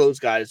a lot of those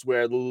guys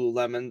wear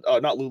Lululemon,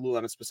 not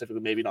Lululemon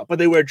specifically, maybe not, but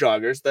they wear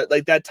joggers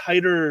that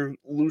tighter,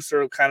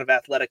 looser kind of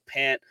athletic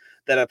pant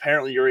that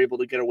apparently you're able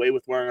to get away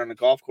with wearing on a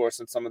golf course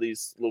in some of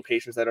these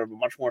locations that are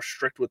much more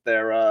strict with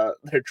their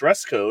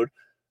dress code.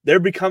 They're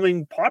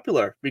becoming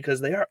popular because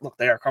they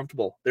are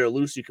comfortable. They're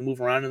loose. You can move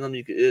around in them.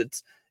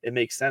 It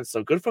makes sense.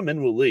 So good for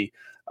Minwoo Lee.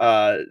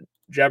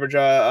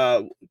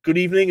 Jabberjaw, good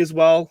evening as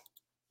well.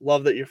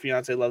 Love that your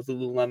fiance loves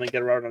Lululemon.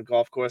 Get her out on a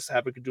golf course.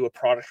 Happy to do a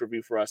product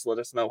review for us. Let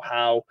us know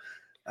how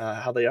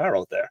they are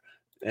out there.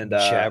 And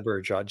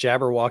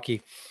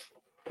Jabberwocky.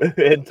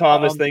 And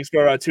Thomas, thanks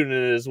for tuning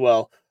in as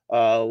well.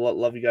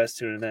 Love you guys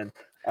tuning in.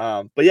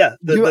 But yeah,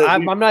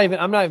 I'm not even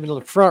in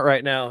the front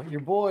right now. Your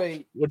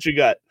boy, what you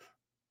got?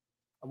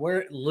 I'm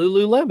wearing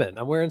Lululemon.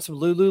 I'm wearing some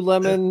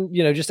Lululemon,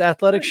 just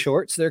athletic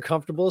shorts. They're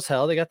comfortable as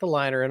hell. They got the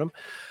liner in them.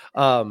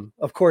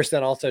 Of course,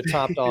 then also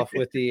topped off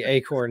with the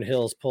Acorn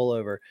Hills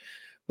pullover.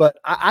 But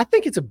I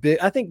think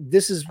I think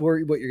this is what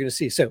you're going to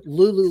see. So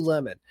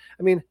Lululemon.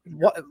 I mean,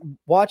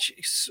 watch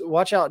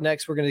out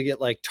next. We're going to get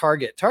like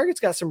Target. Target's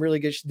got some really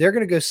good. They're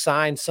going to go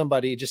sign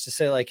somebody just to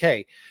say like,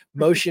 hey,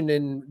 motion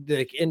in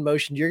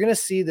motion. You're going to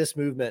see this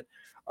movement.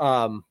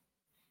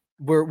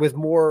 We're with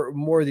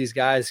more of these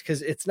guys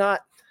because it's not.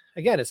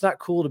 Again, it's not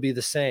cool to be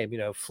the same,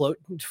 float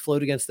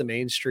against the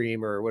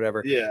mainstream or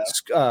whatever.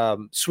 Yeah.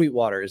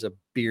 Sweetwater is a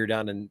beer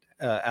down in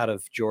out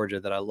of Georgia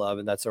that I love,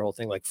 and that's their whole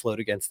thing, like float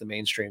against the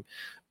mainstream.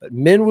 But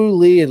Minwoo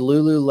Lee and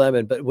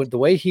Lululemon, but with the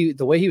way he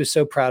was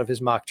so proud of his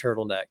mock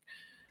turtleneck,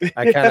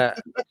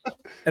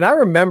 and I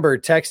remember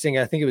texting,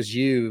 I think it was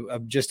you,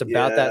 just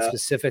about that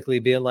specifically,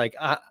 being like,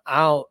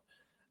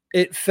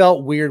 it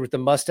felt weird with the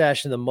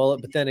mustache and the mullet,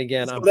 but then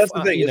again, that's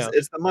the thing.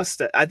 It's the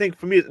mustache. I think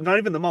for me, it's not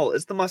even the mullet.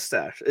 It's the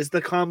mustache. It's the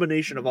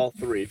combination of all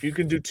three. If you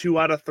can do 2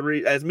 out of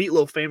 3, as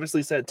Meatloaf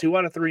famously said, 2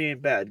 out of 3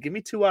 ain't bad. Give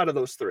me 2 out of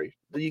those 3.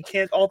 You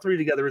can't. All 3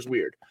 together is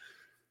weird.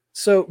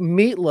 So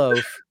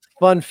Meatloaf,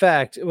 fun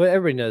fact. Well,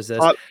 everybody knows this.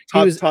 Top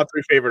 3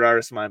 favorite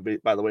artists of mine,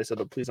 by the way. So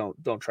please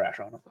don't trash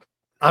on him.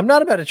 I'm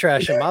not about to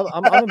trash him. I'm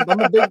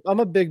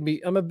a big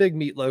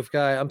Meatloaf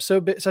guy. I'm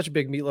such a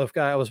big Meatloaf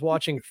guy. I was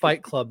watching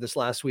Fight Club this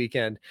last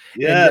weekend.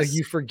 Yes. And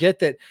you forget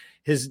that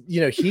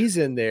he's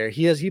in there.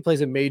 He plays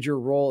a major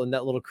role in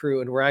that little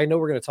crew. And where I know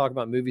we're going to talk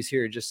about movies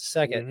here in just a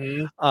second.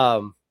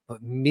 Mm-hmm.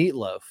 But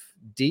Meatloaf,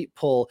 deep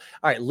pull.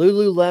 All right,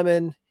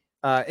 Lululemon.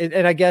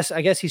 And I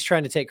guess he's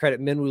trying to take credit.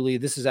 Minwoo Lee.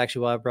 This is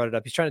actually why I brought it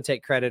up. He's trying to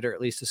take credit or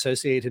at least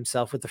associate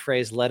himself with the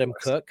phrase "let him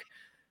cook."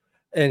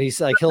 And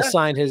he's like, he'll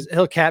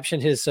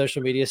caption his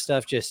social media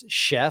stuff, just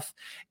chef.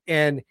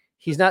 And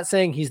he's not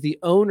saying he's the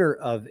owner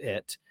of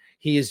it.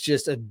 He is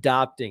just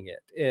adopting it.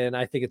 And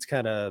I think it's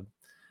kind of,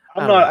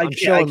 I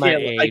can't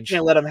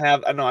let him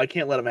have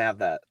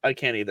that. I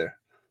can't either.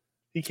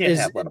 He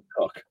can't let him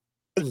cook.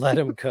 Let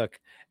him cook.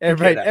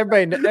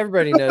 Everybody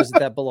knows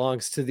that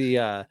belongs to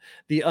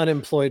the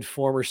unemployed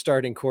former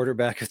starting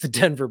quarterback of the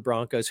Denver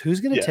Broncos. Who's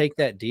going to take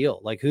that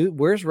deal? Like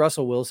where's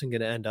Russell Wilson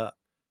going to end up?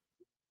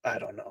 I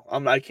don't know.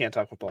 I can't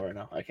talk football right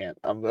now. I can't.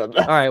 All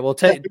right. Well,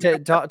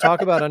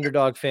 talk about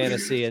Underdog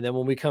Fantasy, and then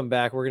when we come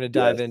back, we're going to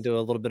dive into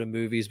a little bit of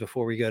movies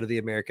before we go to the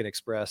American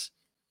Express.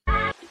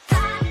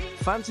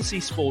 Fantasy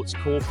Sports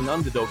Corp and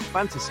Underdog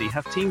Fantasy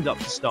have teamed up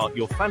to start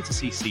your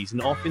fantasy season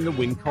off in the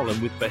win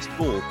column with Best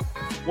Ball.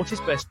 What is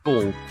Best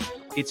Ball?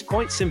 It's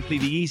quite simply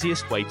the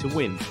easiest way to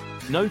win.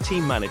 No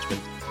team management,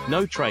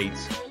 no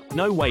trades,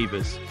 no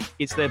waivers.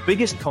 It's their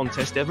biggest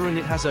contest ever and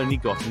it has only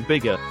gotten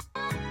bigger.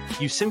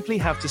 You simply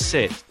have to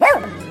sit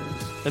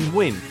and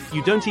win.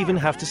 You don't even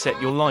have to set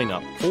your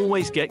lineup.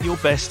 Always get your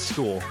best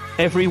score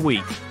every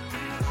week.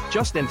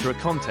 Just enter a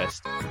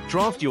contest,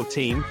 draft your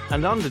team,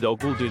 and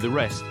Underdog will do the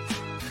rest.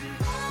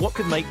 What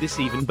could make this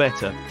even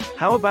better?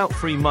 How about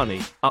free money,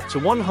 up to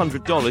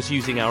 $100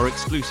 using our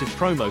exclusive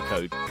promo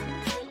code?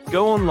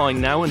 Go online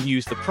now and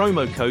use the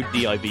promo code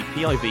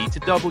DIVPIV to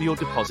double your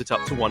deposit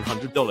up to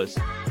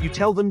 $100. You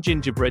tell them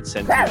Gingerbread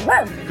sent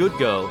you. Good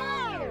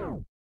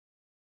girl.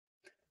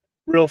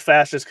 Real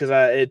fast, just because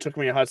it took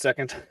me a hot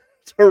second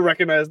to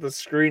recognize the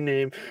screen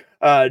name.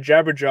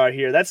 Jabberjaw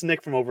here. That's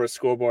Nick from over at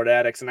Scoreboard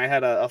Addicts, and I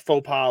had a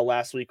faux pas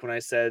last week when I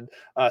said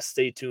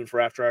stay tuned for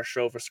after our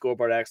show for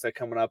Scoreboard Addicts that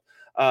coming up.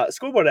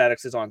 Scoreboard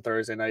Addicts is on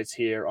Thursday nights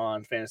here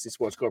on Fantasy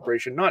Sports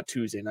Corporation, not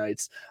Tuesday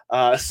nights.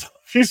 So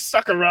if you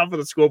stuck around for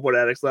the Scoreboard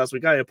Addicts last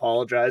week, I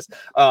apologize.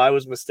 I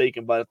was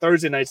mistaken, but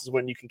Thursday nights is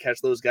when you can catch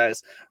those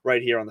guys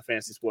right here on the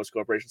Fantasy Sports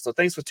Corporation. So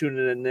thanks for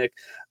tuning in, Nick.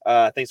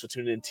 Thanks for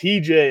tuning in,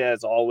 TJ,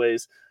 as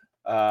always.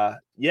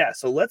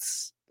 So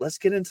let's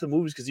get into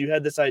movies because you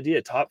had this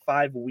idea, top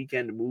 5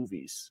 weekend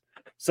movies.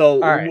 So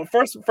right.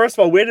 first of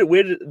all, where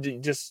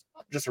did just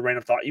a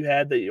random thought you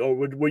had that, or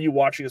were you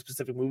watching a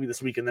specific movie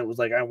this weekend that was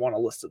like, I want a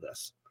list of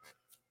this?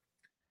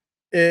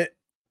 It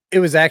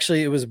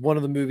was one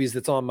of the movies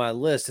that's on my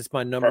list. It's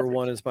my number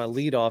one. It's my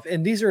lead off.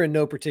 And these are in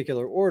no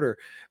particular order,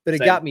 but it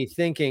got me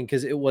thinking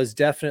because it was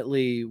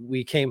definitely,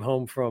 we came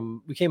home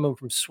from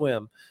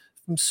swim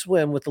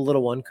with the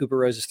little one. Cooper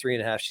Rose is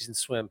 3.5. She's in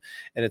swim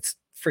and it's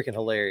freaking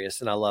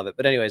hilarious and I love it.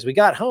 But anyways, we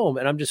got home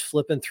and I'm just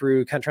flipping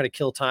through, kind of trying to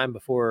kill time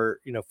before,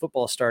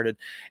 football started.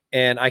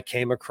 And I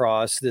came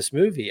across this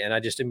movie and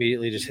I just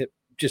immediately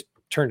just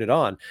turned it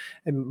on.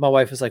 And my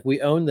wife was like,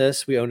 we own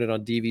this. We own it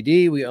on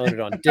DVD. We own it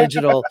on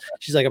digital.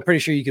 She's like, I'm pretty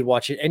sure you could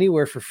watch it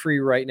anywhere for free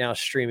right now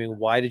streaming.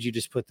 Why did you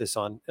just put this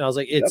on? And I was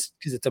like, it's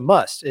because it's a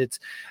must.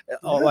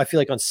 I feel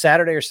like on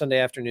Saturday or Sunday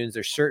afternoons,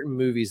 there's certain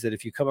movies that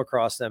if you come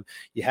across them,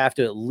 you have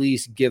to at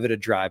least give it a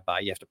drive by.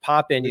 You have to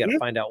pop in. You got to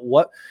find out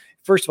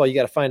first of all, you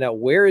got to find out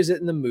where is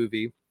it in the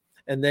movie.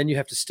 And then you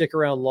have to stick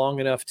around long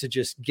enough to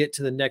just get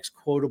to the next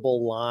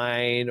quotable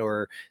line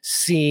or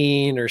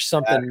scene or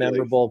something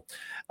memorable.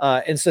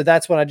 And so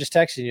that's when I just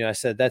texted you. I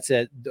said, that's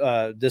it.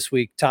 This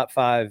week, top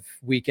 5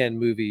 weekend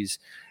movies.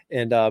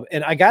 And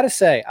I got to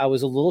say, I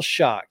was a little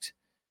shocked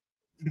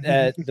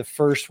at the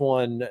first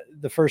one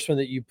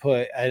that you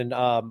put. And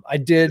I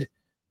did.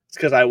 It's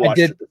because I watched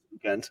it this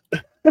weekend.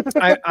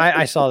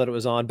 I saw that it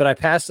was on, but I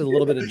passed a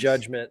little bit of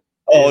judgment.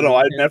 Oh, no,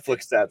 I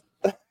Netflixed that.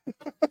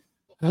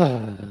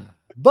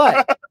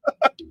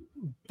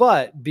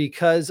 But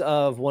because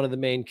of one of the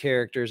main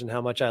characters and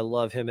how much I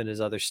love him and his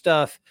other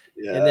stuff,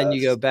 and then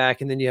you go back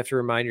and then you have to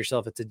remind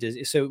yourself it's a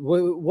Disney. So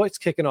what's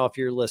kicking off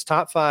your list?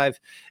 Top 5,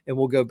 and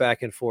we'll go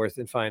back and forth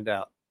and find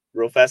out.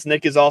 Real fast.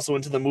 Nick is also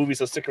into the movie,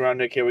 so stick around,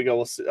 Nick. Here we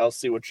go. I'll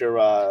see what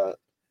your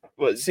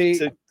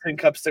Tin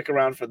Cup, stick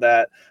around for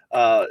that.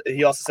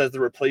 He also says the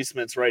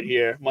Replacements right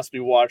here must be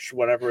watched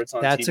whenever it's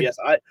on TBS.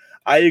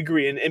 I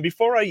agree. And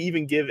before I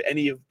even give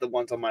any of the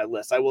ones on my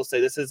list, I will say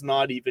this is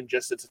not even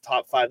just it's a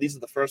top 5. These are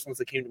the first ones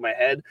that came to my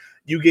head.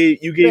 You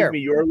gave me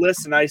your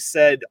list, and I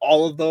said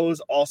all of those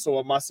also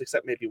a must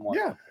except maybe one.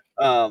 Yeah.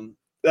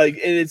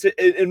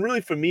 And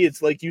really for me,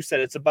 it's like you said,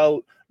 it's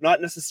about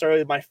not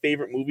necessarily my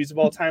favorite movies of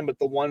all time, but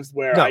the ones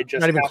where I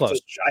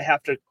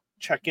have to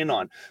check in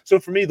on. So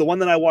for me, the one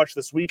that I watched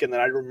this weekend that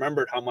I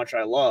remembered how much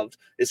I loved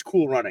is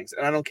Cool Runnings.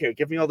 And I don't care.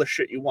 Give me all the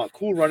shit you want.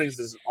 Cool Runnings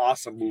is an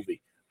awesome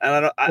movie.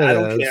 And I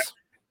don't care.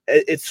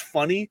 It's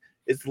funny.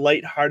 It's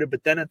lighthearted.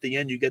 But then at the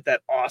end, you get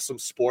that awesome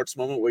sports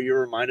moment where you're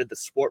reminded the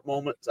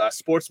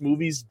sports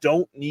movies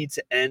don't need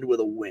to end with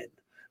a win.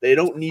 They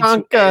don't need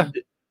to end.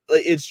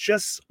 It's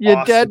just you're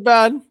awesome. Dead,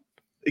 man.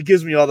 It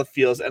gives me all the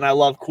feels, and I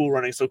love Cool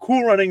Runnings. So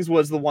Cool Runnings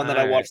was the one that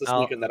I watched this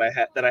weekend that I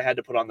had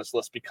to put on this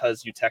list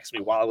because you texted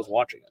me while I was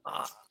watching it.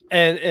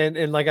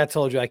 And like I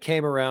told you, I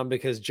came around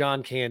because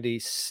John Candy,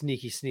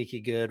 sneaky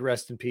good,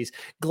 rest in peace.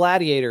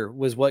 Gladiator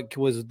was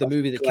the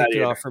movie that kicked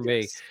it off for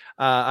me.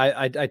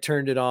 I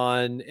turned it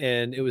on,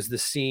 and it was the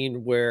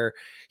scene where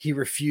he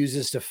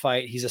refuses to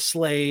fight. He's a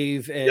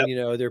slave, and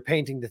they're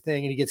painting the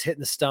thing, and he gets hit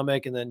in the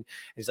stomach, and then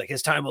he's like,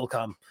 his time will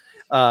come.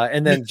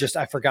 And then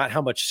I forgot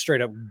how much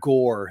straight up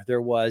gore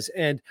there was.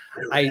 And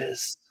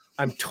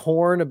I'm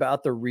torn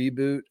about the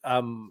reboot,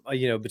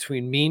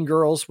 between Mean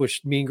Girls,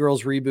 which Mean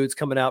Girls reboot's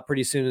coming out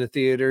pretty soon in the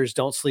theaters.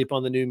 Don't sleep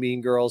on the new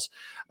Mean Girls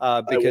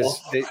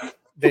because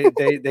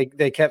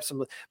they kept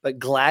some, but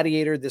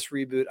Gladiator, this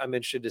reboot, I'm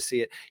interested to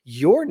see it.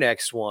 Your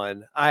next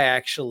one, I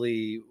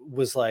actually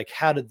was like,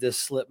 how did this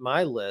slip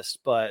my list?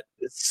 But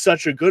it's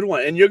such a good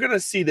one. And you're going to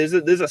see there's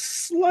a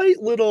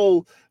slight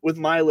little, with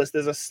my list,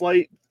 there's a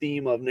slight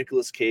theme of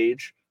Nicolas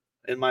Cage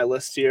in my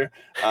list here,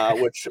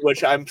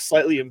 which I'm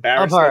slightly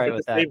embarrassed. I'm all right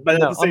with that. But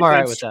at the same I'm all time,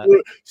 right with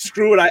that.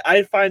 Screw it.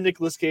 I find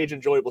Nicolas Cage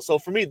enjoyable. So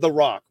for me, The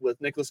Rock with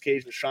Nicolas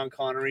Cage and Sean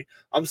Connery.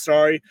 I'm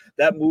sorry,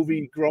 that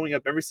movie. Growing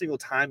up, every single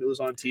time it was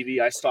on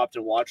TV, I stopped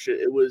and watched it.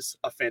 It was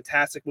a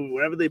fantastic movie.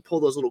 Whenever they pull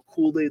those little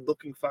Kool-Aid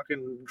looking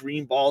fucking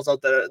green balls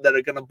out that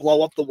are gonna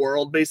blow up the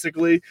world,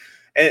 basically.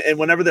 And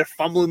whenever they're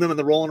fumbling them and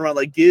they're rolling around,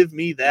 like, give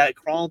me that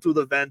crawling through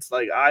the vents.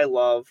 Like, I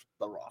love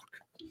The Rock.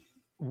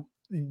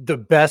 The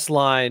best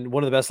line,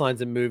 one of the best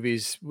lines in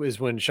movies is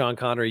when Sean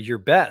Connery, your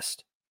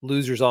best.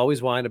 Losers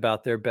always whine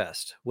about their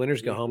best.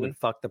 Winners go home and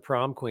fuck the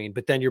prom queen.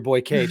 But then your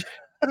boy Cage,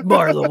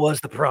 Marla was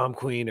the prom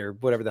queen, or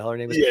whatever the hell her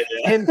name is. Yeah.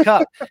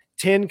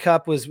 Tin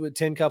Cup was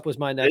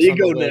my next on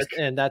the list.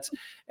 And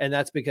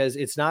that's because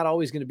it's not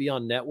always going to be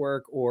on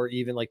network or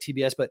even like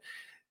TBS, but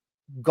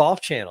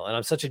Golf Channel. And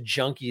I'm such a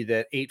junkie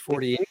that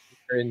 848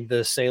 in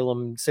the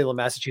Salem,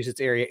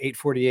 Massachusetts area,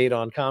 848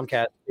 on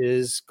Comcast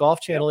is Golf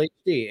Channel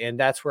HD. And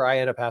that's where I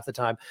end up half the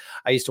time.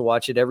 I used to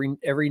watch it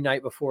every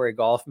night before a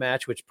golf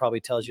match, which probably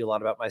tells you a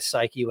lot about my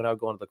psyche when I would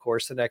go onto the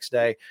course the next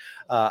day.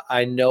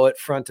 I know it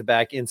front to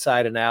back,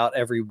 inside and out,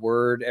 every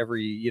word,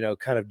 every,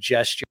 kind of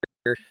gesture.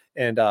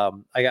 And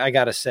I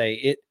got to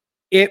say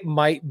it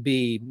might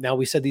be, now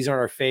we said these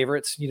aren't our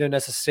favorites,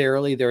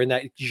 necessarily they're in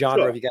that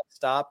genre of you got to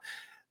stop.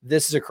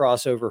 This is a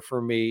crossover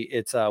for me.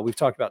 It's we've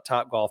talked about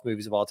top golf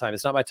movies of all time.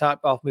 It's not my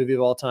top golf movie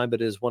of all time,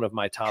 but it is one of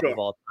my top of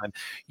all time.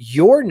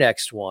 Your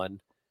next one,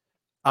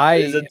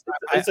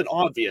 it's an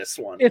obvious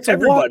one. It's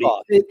everybody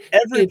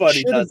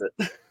everybody does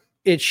it.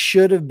 It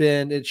should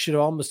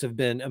almost have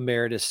been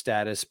emeritus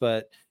status,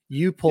 but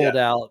you pulled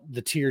out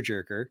the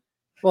tearjerker.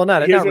 Well,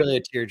 not really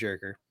a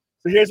tearjerker.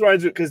 So here's what I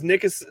do, because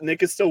Nick is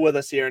still with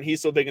us here, and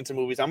he's so big into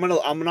movies. I'm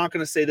not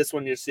gonna say this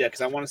one just yet,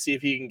 because I want to see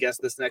if he can guess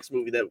this next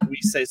movie that we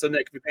say. So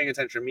Nick, if you're paying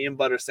attention, me and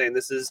Bud are saying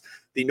this is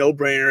the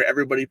no-brainer.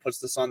 Everybody puts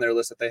this on their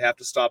list that they have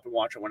to stop and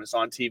watch it when it's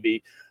on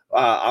TV.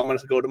 I'm gonna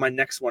go to my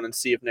next one and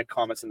see if Nick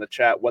comments in the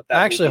chat what that.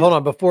 Actually, hold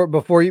on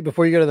before you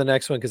go to the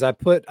next one, because I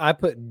put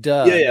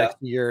duh next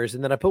to yours,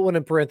 and then I put one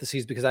in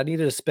parentheses because I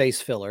needed a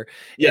space filler.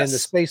 Yes. And the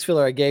space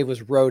filler I gave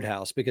was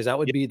Roadhouse, because that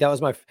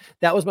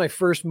was my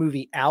first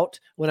movie out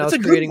when I was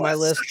creating my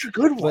list. Such a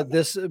good one.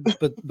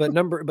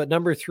 But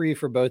number 3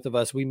 for both of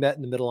us, we met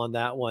in the middle on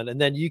that one,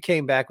 and then you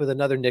came back with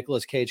another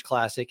Nicolas Cage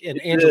classic,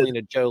 and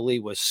Angelina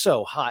Jolie was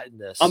so hot in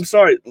this. I'm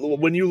sorry,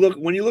 when you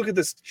look at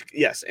this,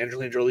 yes,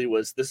 Angelina Jolie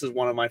this is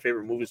one of my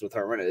favorite movies with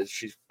her in it.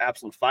 She's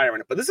absolute fire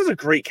in it. But this is a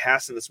great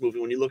cast in this movie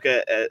when you look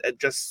at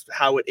just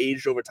how it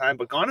aged over time.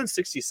 But Gone in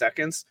 60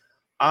 Seconds,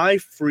 I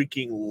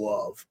freaking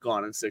love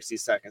Gone in 60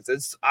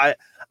 Seconds.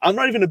 I'm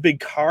not even a big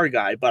car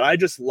guy, but I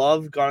just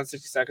love Gone in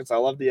 60 Seconds. I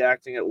love the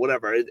acting,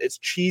 whatever. It's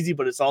cheesy,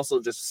 but it's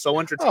also just so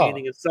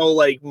entertaining. It's so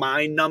like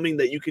mind numbing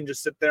that you can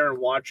just sit there and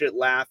watch it,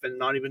 laugh, and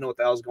not even know what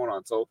the hell's going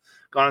on. So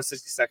Gone in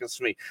 60 Seconds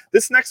for me.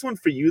 This next one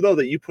for you though,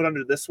 that you put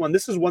under this one,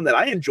 this is one that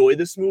I enjoy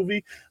this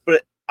movie,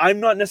 but I'm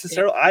not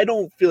necessarily, I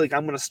don't feel like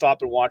I'm going to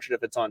stop and watch it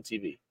if it's on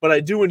TV, but I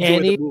do enjoy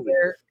the movie.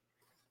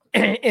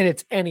 And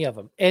it's any of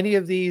them, any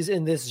of these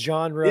in this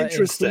genre,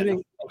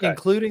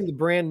 including the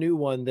brand new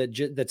one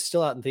that's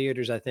still out in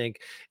theaters. I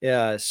think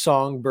it's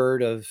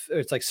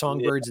like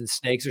Songbirds and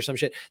Snakes or some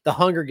shit. The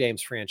Hunger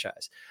Games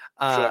franchise.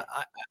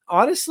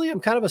 Honestly, I'm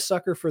kind of a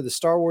sucker for the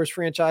Star Wars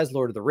franchise,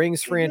 Lord of the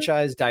Rings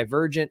franchise,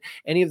 Divergent,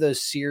 any of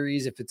those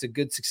series. If it's a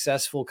good,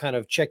 successful kind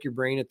of check your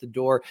brain at the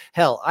door.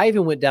 Hell, I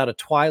even went down a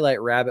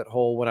Twilight rabbit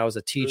hole when I was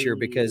a teacher,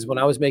 because when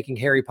I was making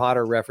Harry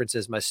Potter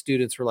references, my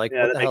students were like,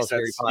 what the hell is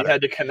Harry Potter? You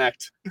had to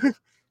connect.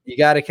 You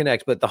got to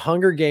connect. But the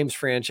Hunger Games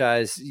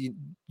franchise,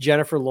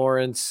 Jennifer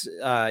Lawrence,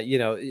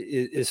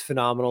 is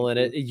phenomenal in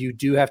it. You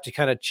do have to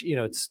kind of,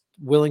 it's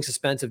willing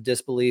suspense of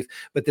disbelief.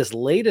 But this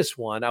latest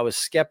one, I was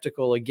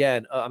skeptical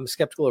again. I'm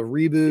skeptical of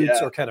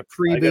reboots or kind of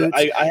pre-boots.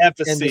 I have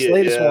to see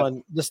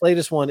it. This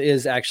latest one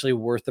is actually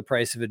worth the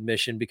price of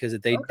admission, because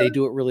they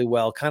do it really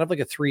well. Kind of like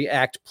a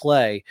 3-act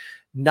play,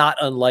 not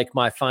unlike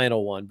my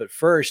final one. But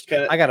first,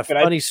 I got a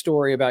funny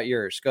story about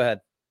yours. Go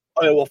ahead.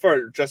 Okay, well,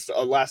 first, just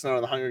a last note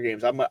on the Hunger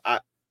Games.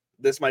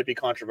 This might be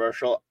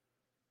controversial.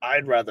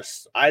 I'd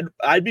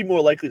be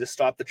more likely to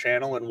stop the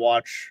channel and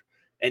watch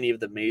any of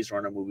the Maze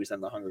Runner movies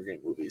than the Hunger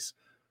Game movies.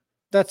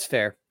 That's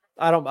fair.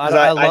 I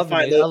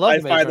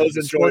find those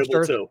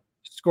enjoyable too.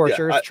 Scorched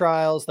Earth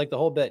Trials, like the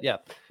whole bit. Yeah.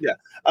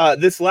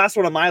 This last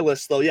one on my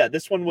list, though,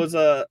 this one was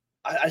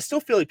I still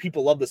feel like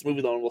people love this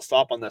movie though, and we'll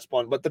stop on this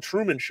one. But The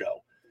Truman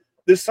Show.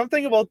 There's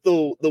something about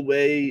the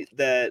way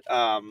that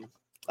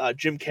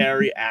Jim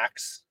Carrey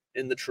acts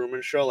in The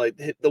Truman Show, like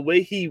the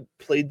way he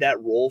played that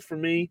role for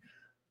me,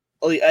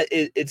 like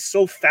it's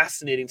so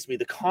fascinating to me.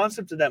 The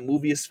concept of that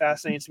movie is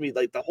fascinating to me.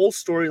 Like the whole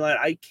storyline,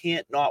 I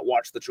can't not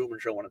watch The Truman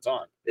Show when it's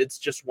on. It's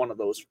just one of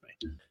those for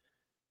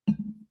me.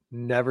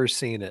 Never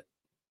seen it.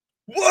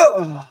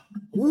 Whoa!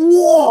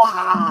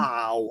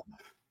 Wow!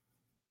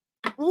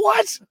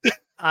 What?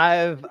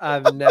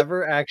 I've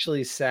never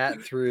actually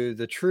sat through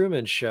The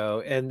Truman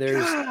Show, and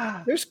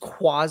there's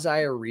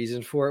quasi a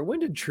reason for it. When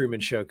did Truman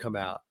Show come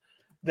out?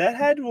 That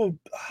had to.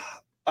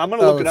 I'm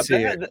gonna look it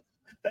up.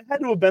 That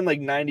had to have been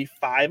like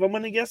 95, I'm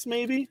going to guess,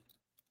 maybe.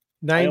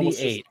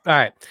 98. All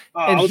right.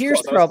 And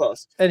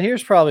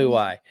here's probably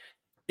why.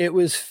 It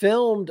was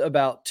filmed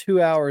about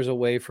 2 hours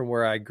away from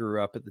where I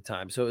grew up at the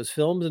time. So it was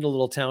filmed in a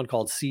little town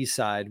called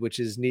Seaside, which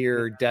is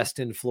near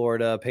Destin,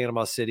 Florida,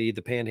 Panama City,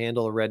 the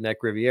Panhandle of Redneck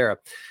Riviera.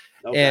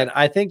 Okay. And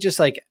I think just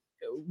like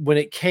when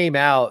it came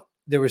out,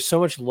 there was so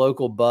much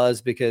local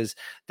buzz because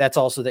that's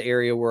also the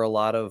area where a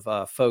lot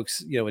of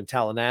folks, in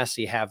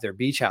Tallahassee have their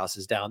beach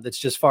houses down. That's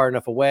just far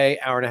enough away,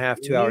 hour and a half,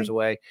 2 hours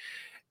away.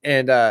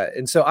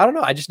 And so I don't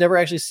know. I just never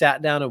actually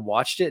sat down and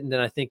watched it. And then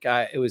I think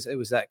it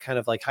was that kind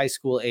of like high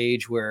school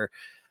age where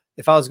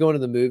if I was going to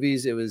the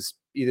movies, it was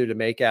either to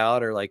make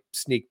out or like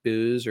sneak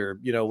booze or,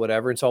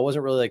 whatever. And so I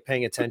wasn't really like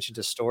paying attention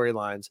to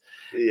storylines.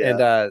 Yeah.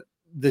 And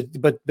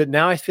but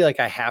now I feel like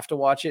I have to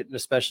watch it, and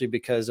especially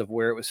because of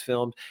where it was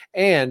filmed.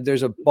 And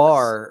there's a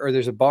bar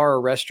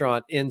or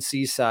restaurant in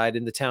Seaside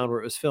in the town where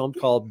it was filmed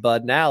called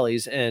Bud and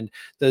Alley's. And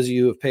those of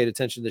you who have paid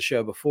attention to the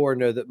show before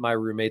know that my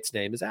roommate's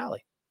name is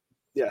Allie.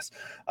 Yes.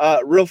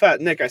 Real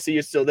fat Nick, I see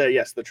you're still there.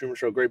 Yes, the Truman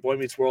Show, Great Boy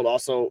Meets World,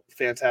 also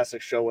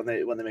fantastic show when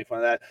they make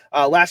fun of that.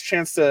 Last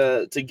chance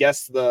to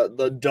guess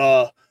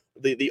the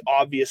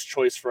obvious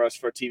choice for us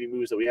for TV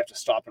movies that we have to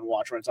stop and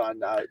watch when it's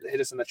on.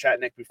 Hit us in the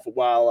chat, Nick,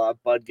 while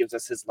Bud gives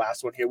us his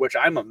last one here, which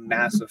I'm a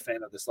massive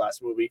fan of this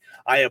last movie.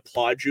 I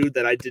applaud you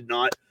that I did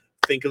not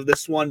think of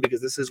this one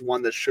because this is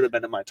one that should have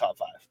been in my top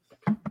 5.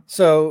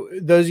 So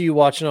those of you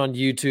watching on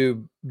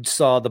YouTube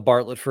saw the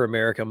Bartlett for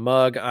America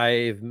mug.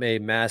 I'm a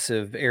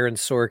massive Aaron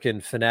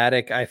Sorkin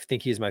fanatic. I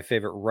think he's my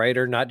favorite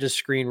writer, not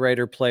just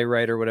screenwriter,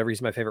 playwright, or whatever.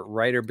 He's my favorite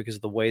writer because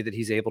of the way that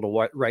he's able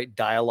to write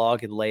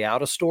dialogue and lay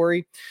out a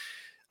story.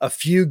 A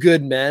Few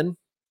Good Men.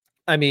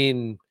 I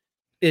mean,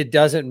 it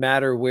doesn't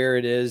matter where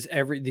it is.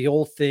 The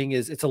whole thing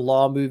is it's a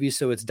law movie,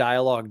 so it's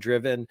dialogue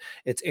driven.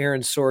 It's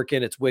Aaron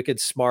Sorkin. It's wicked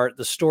smart.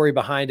 The story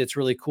behind it's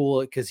really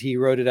cool because he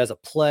wrote it as a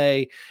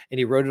play and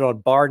he wrote it on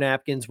bar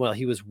napkins while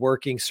he was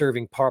working,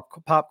 serving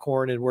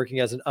popcorn and working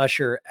as an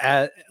usher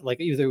at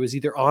it was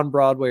either on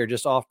Broadway or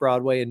just off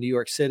Broadway in New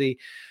York City.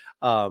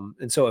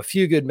 And so A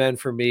Few Good Men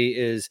for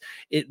me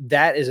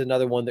that is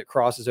another one that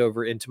crosses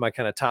over into my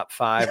kind of top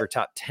 5 or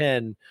top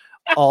 10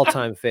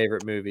 all-time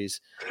favorite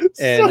movies.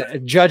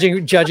 And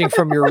judging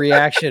from your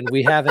reaction,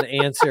 we have an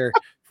answer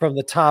from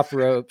the top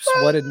ropes.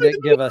 What did Nick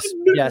give us?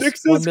 Yes,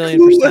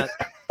 1,000,000%.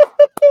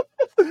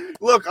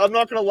 Look, I'm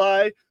not gonna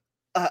lie.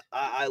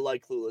 I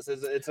like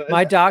Clueless.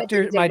 My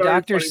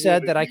doctor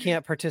said that I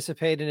can't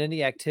participate in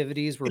any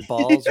activities where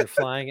balls are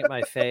flying at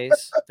my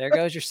face. There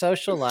goes your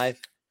social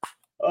life.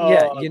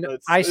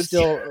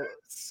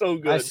 So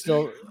good.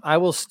 I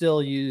will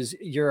still use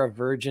 "you're a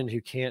virgin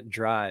who can't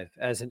drive"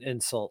 as an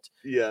insult.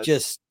 Yes.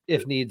 Just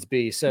if needs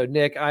be. So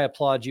Nick, I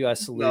applaud you. I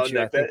salute you.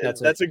 Nick, I think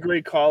that's a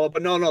great call up.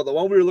 But no, the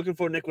one we were looking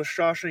for, Nick, was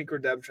Shawshank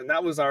Redemption.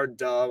 That was our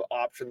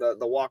option, the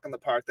walk in the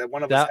park that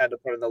one of us had to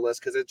put in the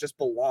list because it just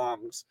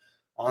belongs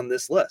on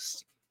this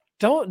list.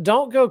 Don't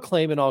go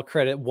claiming all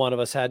credit. One of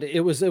us had to. It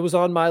was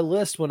on my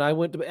list when I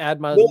went to add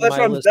my. Well, that's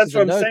what I'm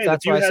saying.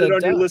 If you had it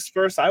on your list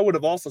first, I would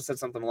have also said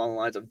something along the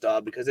lines of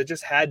 "duh" because it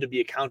just had to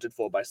be accounted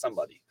for by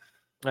somebody.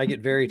 I get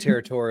very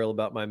territorial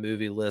about my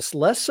movie list,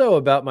 less so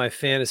about my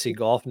fantasy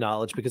golf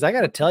knowledge because I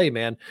got to tell you,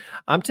 man,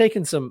 I'm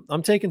taking some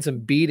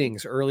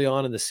beatings early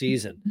on in the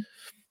season.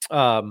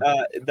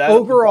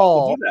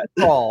 Overall,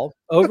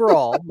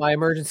 my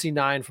emergency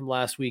 9 from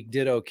last week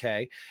did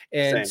okay.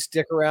 And same.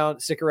 Stick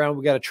around.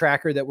 We got a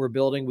tracker that we're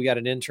building. We got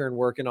an intern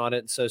working on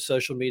it. So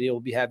social media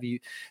will have you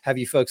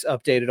folks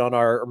updated on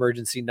our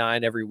emergency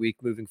 9 every week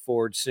moving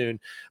forward soon.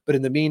 But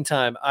in the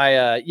meantime,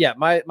 my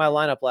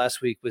lineup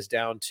last week was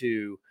down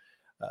to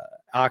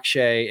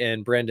Akshay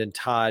and Brendan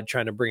Todd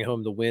trying to bring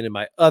home the win in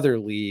my other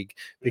league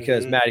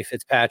because Matty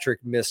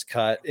Fitzpatrick missed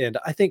cut. And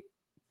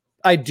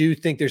I do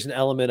think there's an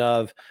element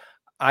of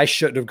I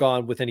shouldn't have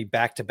gone with any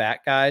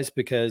back-to-back guys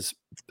because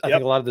I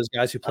think a lot of those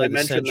guys who played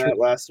the Century that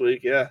last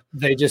week,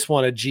 they just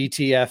want a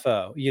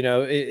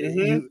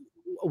GTFO.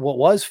 What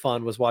was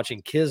fun was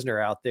watching Kisner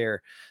out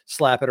there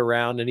slap it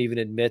around and even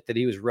admit that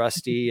he was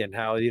rusty and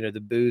how, the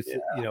booth,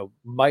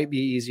 might be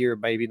easier,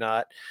 maybe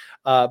not.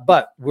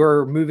 But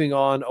we're moving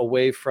on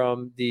away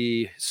from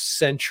the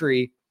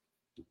Century.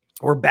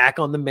 We're back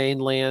on the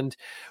mainland.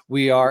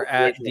 We are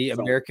at the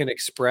American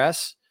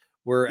Express.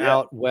 We're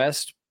out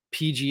west,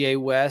 PGA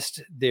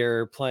West.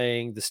 They're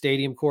playing the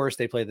Stadium course.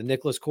 They play the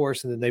Nicklaus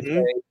course, and then they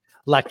play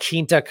La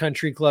Quinta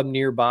Country Club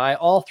nearby.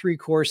 All 3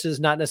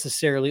 courses, not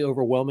necessarily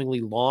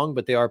overwhelmingly long,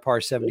 but they are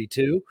par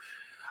 72.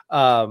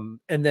 And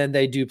then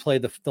they do play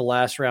the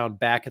last round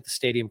back at the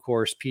Stadium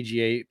course,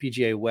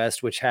 PGA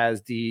West, which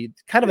has the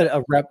kind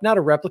of not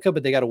a replica,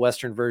 but they got a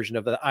Western version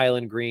of the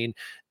Island Green.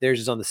 Theirs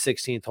is on the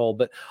 16th hole,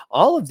 but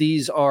all of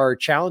these are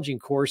challenging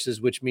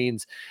courses, which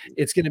means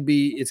it's going to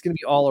be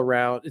all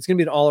around. It's going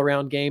to be an all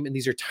around game. And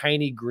these are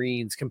tiny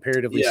greens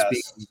comparatively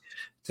speaking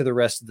to the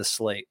rest of the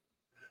slate.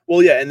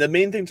 Well, yeah, and the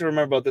main thing to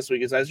remember about this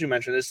week is, as you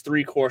mentioned, it's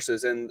 3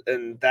 courses, and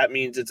that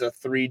means it's a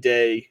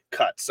 3-day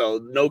cut. So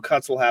no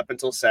cuts will happen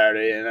until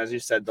Saturday, and as you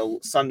said, the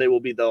Sunday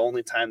will be the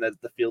only time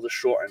that the field is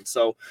shortened.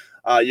 So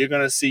you're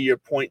going to see your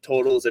point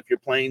totals. If you're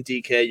playing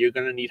DK, you're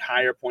going to need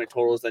higher point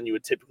totals than you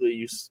would typically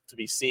used to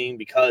be seeing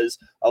because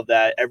of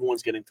that.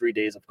 Everyone's getting 3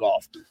 days of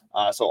golf.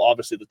 So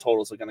obviously the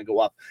totals are going to go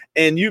up.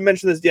 And you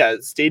mentioned this, yeah,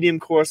 Stadium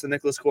course, the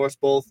Nicklaus course,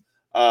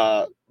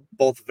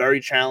 both very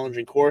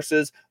challenging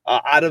courses.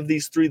 Out of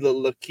these 3, the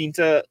La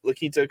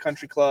Quinta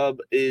Country Club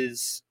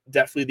is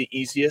definitely the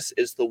easiest,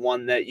 is the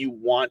one that you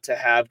want to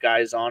have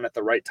guys on at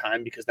the right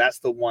time, because that's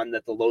the one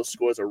that the low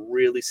scores are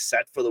really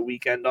set for the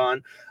weekend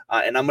on.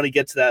 And I'm going to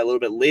get to that a little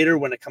bit later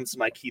when it comes to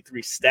my key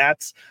 3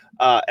 stats.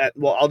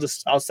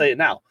 I'll say it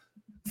now.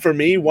 For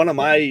me, one of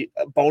my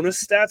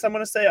bonus stats I'm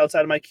going to say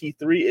outside of my key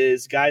 3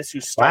 is guys who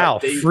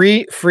start. Wow,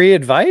 free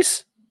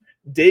advice?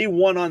 Day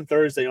 1 on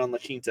Thursday on La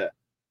Quinta.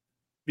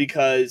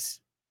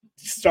 Because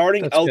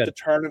starting out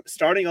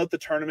the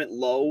tournament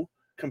low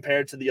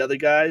compared to the other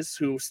guys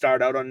who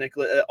start out on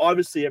Nicholas,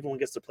 obviously everyone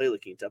gets to play La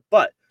Quinta,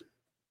 but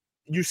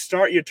you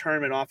start your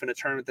tournament off in a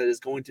tournament that is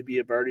going to be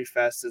a birdie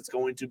fest. It's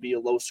going to be a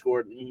low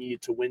score that you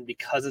need to win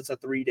because it's a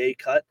 3-day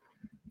cut.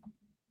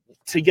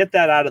 To get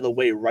that out of the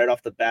way right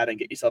off the bat and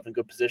get yourself in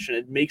good position,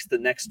 it makes the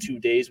next 2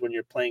 days when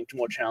you're playing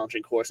more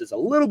challenging courses a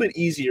little bit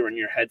easier in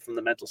your head from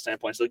the mental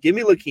standpoint. So give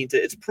me La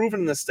Quinta. It's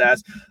proven in the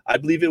stats. I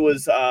believe it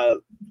was, I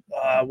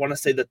want to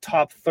say the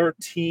top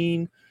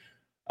 13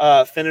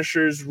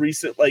 finishers in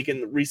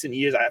recent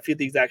years. I forget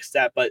the exact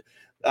stat, but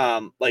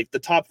like the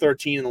top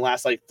 13 in the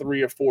last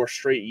 3 or 4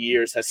 straight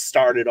years has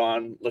started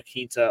on La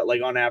Quinta.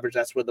 Like on average,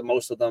 that's where the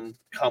most of them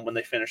come when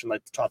they finish in the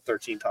top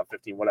 13, top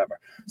 15, whatever.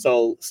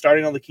 So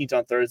starting on La Quinta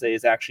on Thursday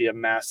is actually a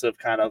massive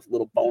kind of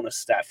little bonus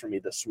stat for me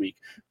this week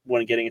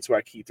when getting into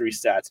our key 3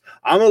 stats.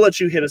 I'm going to let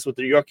you hit us with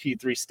your key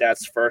 3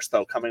 stats first,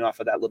 though, coming off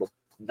of that little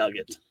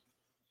nugget.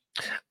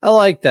 I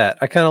like that.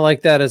 I kind of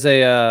like that as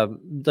a,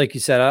 like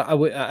you said,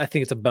 I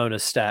think it's a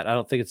bonus stat. I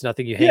don't think it's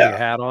nothing you hang your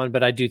hat on,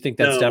 but I do think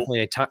that's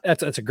definitely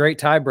that's a great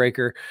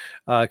tiebreaker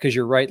because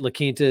you're right. La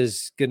Quinta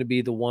is going to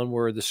be the one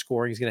where the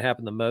scoring is going to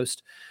happen the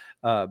most.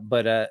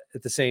 But at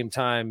the same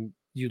time,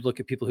 you look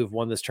at people who've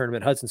won this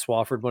tournament. Hudson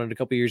Swafford won it a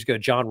couple of years ago.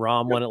 John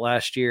Rahm won it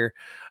last year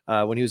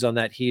when he was on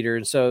that heater.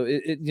 And so,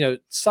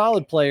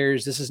 solid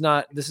players. This is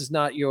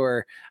not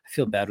your, I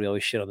feel bad. We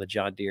always shit on the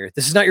John Deere.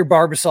 This is not your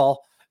Barbasol.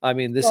 I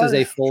mean, this is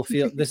a full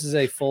field. This is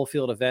a full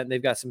field event. And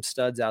they've got some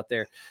studs out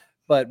there.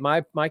 But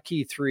my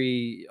key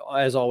 3,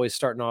 as always,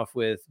 starting off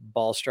with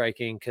ball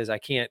striking, because I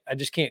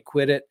just can't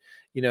quit it.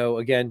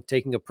 Again,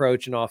 taking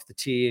approach and off the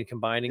tee and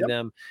combining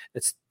them.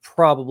 It's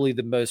probably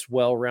the most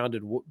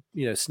well-rounded,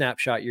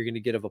 snapshot you're going to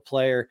get of a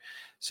player.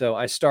 So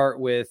I start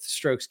with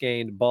strokes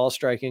gained, ball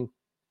striking.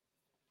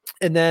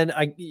 And then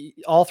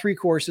all 3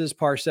 courses,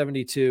 par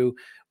 72,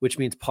 which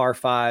means par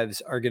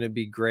 5s are going to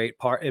be great.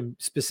 And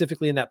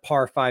specifically in that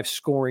par 5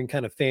 scoring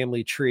kind of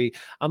family tree,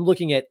 I'm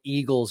looking at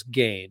eagles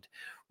gained.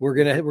 We're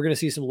gonna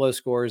see some low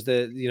scores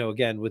that,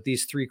 again, with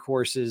these 3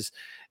 courses,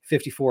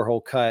 54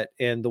 hole cut,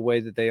 and the way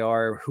that they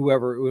are,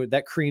 whoever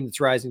that cream that's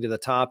rising to the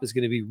top is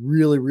going to be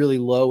really, really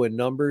low in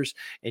numbers.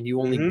 And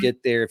you only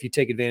get there if you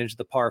take advantage of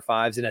the par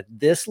 5s. And at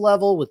this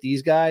level with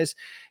these guys,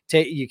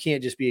 you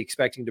can't just be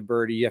expecting to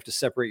birdie. You have to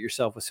separate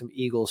yourself with some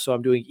eagles. So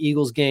I'm doing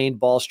eagles gained,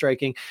 ball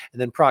striking,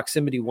 and then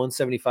proximity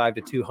 175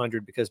 to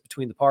 200, because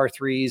between the par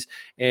 3s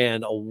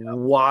and a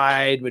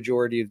wide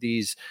majority of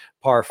these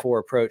par 4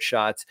 approach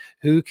shots,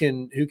 who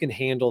can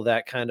handle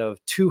that kind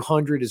of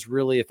 200 is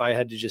really, if I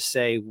had to just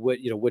say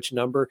which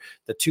number,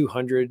 the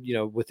 200,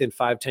 within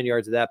 5-10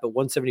 yards of that, but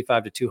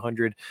 175 to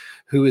 200,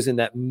 who is in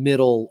that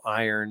middle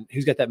iron,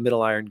 who's got that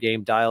middle iron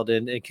game dialed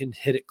in and can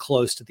hit it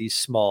close to these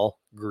small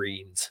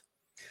greens.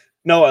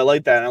 No, I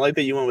like that. And I like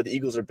that you went with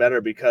Eagles are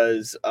better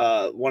because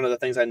one of the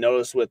things I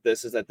noticed with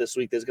this is that this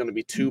week there's going to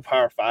be 2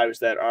 par 5s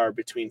that are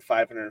between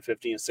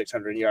 550 and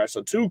 600 yards.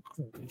 So 2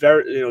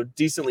 very,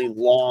 decently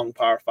long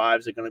par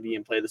 5s are going to be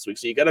in play this week.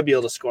 So you got to be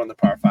able to score on the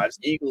par 5s.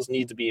 Eagles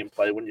need to be in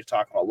play when you're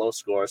talking about low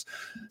scores.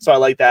 So I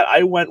like that.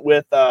 I went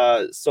with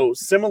so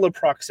similar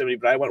proximity,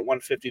 but I went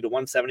 150 to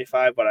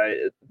 175.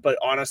 But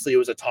honestly, it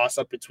was a toss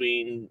up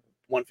between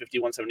 150,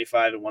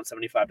 175, and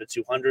 175 to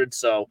 200.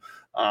 So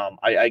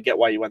I get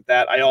why you went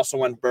that. I also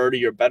went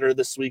birdie or better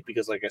this week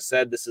because, like I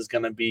said, this is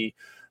going to be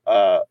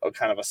a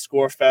kind of a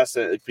score fest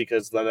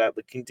because of that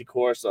La Quinta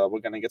course.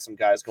 We're going to get some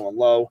guys going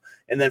low.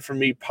 And then for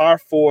me, par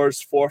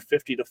 4s,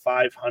 450 to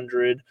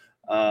 500.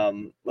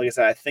 Like I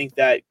said, I think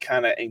that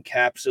kind of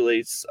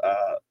encapsulates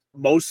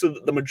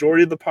the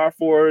majority of the par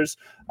 4s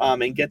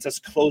and gets us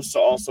close to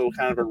also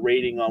kind of a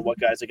rating on what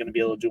guys are going to be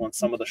able to do on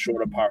some of the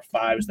shorter par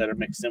 5s that are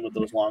mixed in with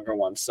those longer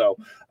ones. So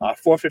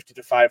 450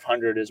 to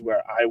 500 is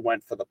where I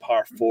went for the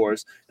par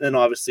 4s. And then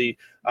obviously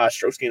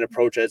strokes gained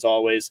approach as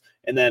always.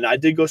 And then I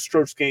did go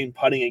strokes gained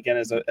putting again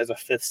as a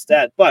 5th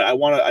stat. But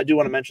I do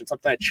want to mention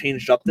something I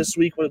changed up this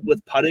week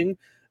with putting.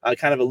 I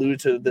kind of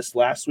alluded to this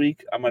last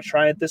week. I'm going to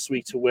try it this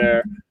week to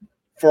where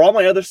for all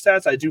my other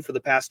stats I do for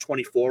the past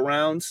 24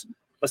 rounds,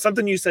 But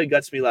something you said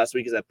got to me last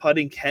week is that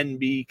putting can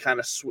be kind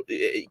of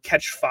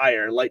catch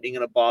fire, lightning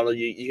in a bottle.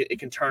 It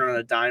can turn on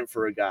a dime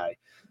for a guy.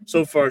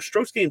 So for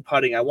strokes gained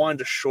putting, I wanted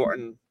to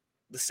shorten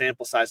the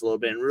sample size a little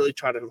bit and really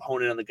try to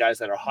hone in on the guys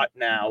that are hot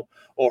now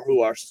or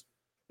who are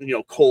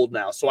cold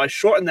now. So I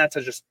shortened that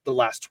to just the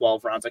last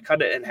 12 rounds. I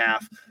cut it in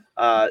half,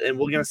 and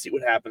we're going to see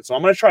what happens. So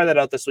I'm going to try that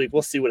out this week.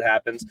 We'll see what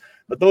happens.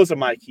 But those are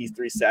my key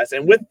 3 stats.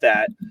 And with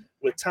that,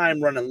 with time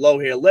running low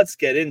here, let's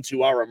get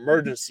into our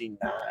emergency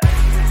 9.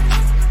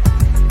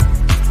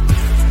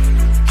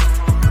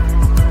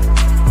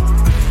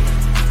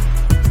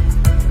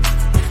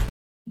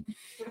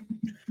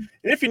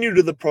 And if you're new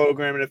to the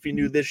program, and if you're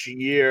new this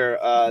year,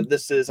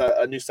 this is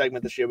a new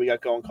segment this year we got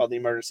going called the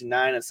Emergency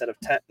 9. Instead of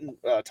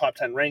top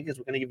 10 rankings,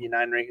 we're going to give you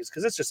 9 rankings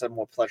because it's just a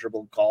more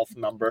pleasurable golf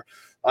number.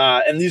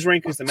 And these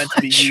rankings are meant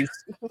to be used.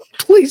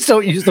 Please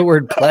don't use the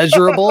word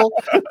pleasurable.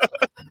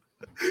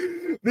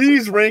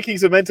 These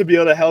rankings are meant to be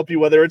able to help you,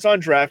 whether it's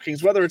on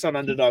DraftKings, whether it's on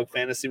Underdog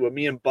Fantasy, where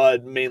me and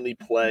Bud mainly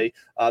play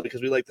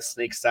because we like the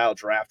snake style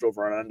draft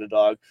over on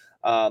Underdog.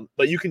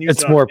 But you can use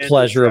it's more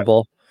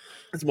pleasurable.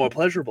 It's more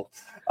pleasurable.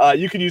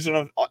 You can use it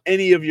on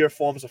any of your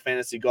forms of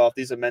fantasy golf.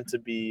 These are meant to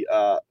be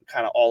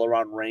kind of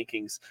all-around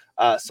rankings.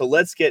 So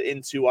let's get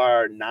into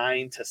our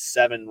 9 to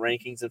 7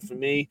 rankings. And for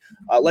me,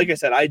 like I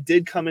said, I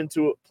did come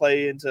into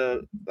play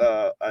into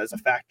as a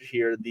factor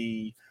here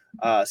the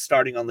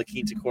starting on La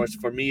Quinta course.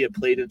 For me, it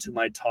played into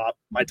my top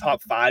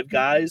 5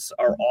 guys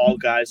are all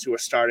guys who are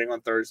starting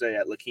on Thursday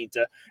at La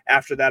Quinta.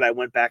 After that, I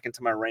went back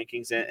into my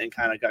rankings and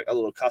kind of got a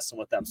little custom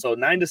with them. So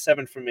 9 to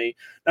 7 for me.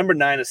 Number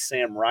 9 is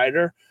Sam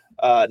Ryder.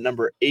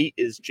 Number 8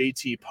 is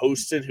JT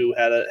Poston, who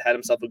had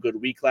himself a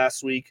good week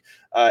last week.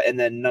 And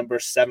then number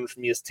 7 for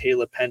me is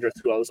Taylor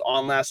Pendrith, who I was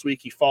on last week.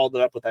 He followed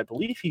it up with, I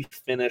believe he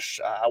finished,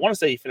 I want to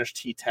say he finished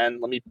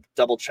T10. Let me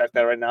double check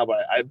that right now, but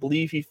I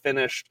believe he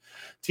finished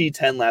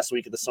T10 last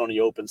week at the Sony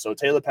Open. So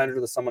Taylor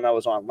Pendrith is someone I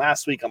was on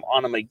last week. I'm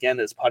on him again.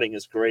 His putting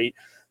is great.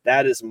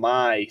 That is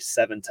my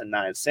 7 to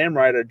 9. Sam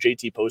Ryder,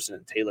 JT Poston,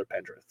 and Taylor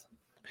Pendrith.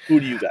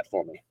 Who do you got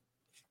for me?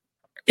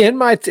 In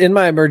my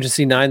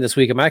emergency 9 this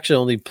week, I'm actually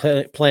only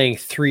playing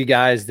 3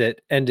 guys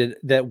that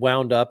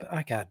wound up.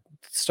 I got to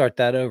start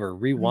that over.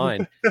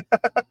 Rewind.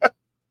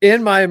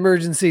 In my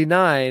emergency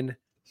 9,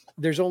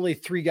 there's only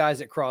 3 guys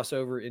that cross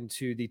over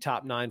into the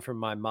top 9 from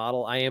my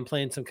model. I am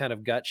playing some kind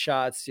of gut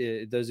shots.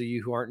 Those of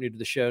you who aren't new to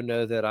the show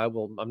know that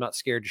I'm not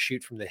scared to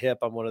shoot from the hip.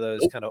 I'm one of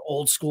those kind of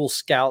old school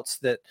scouts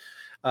that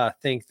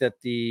think that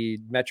the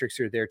metrics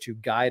are there to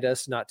guide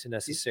us, not to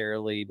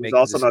necessarily make.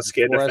 Also not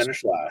scared to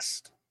finish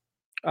last.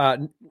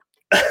 As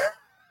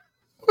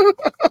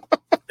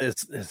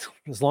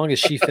long as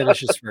she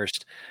finishes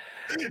first.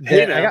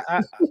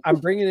 I'm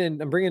bringing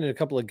in a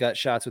couple of gut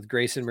shots with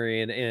Grayson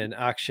Murray and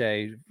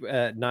Akshay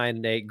at 9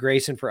 and 8.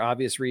 Grayson for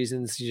obvious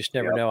reasons. You just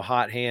never know.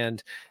 Hot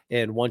hand.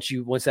 And once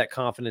that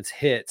confidence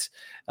hits,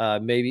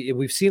 maybe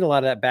we've seen a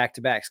lot of that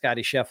back-to-back.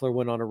 Scotty Scheffler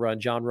went on a run.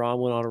 John Rahm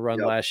went on a run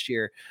last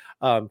year.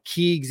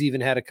 Keegs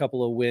even had a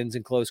couple of wins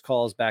and close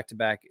calls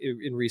back-to-back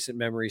in recent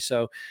memory.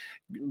 So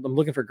I'm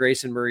looking for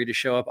Grayson Murray to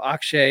show up.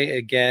 Akshay,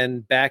 again,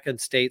 back on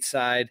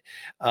stateside,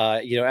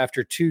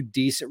 after 2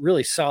 decent,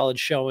 really solid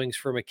showings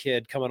from a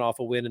kid coming off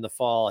a win in the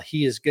fall,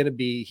 he's going to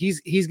be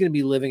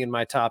living in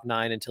my top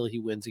 9 until he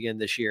wins again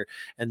this year.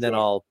 And then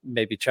I'll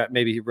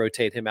maybe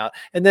rotate him out.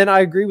 And then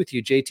I agree with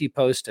you, JT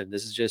Poston.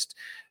 This is just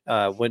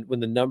when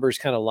the numbers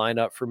kind of line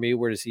up for me.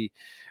 Where does he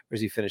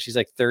finish? He's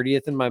like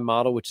 30th in my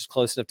model, which is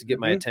close enough to get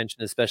my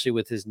attention, especially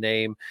with his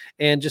name.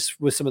 And just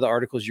with some of the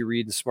articles you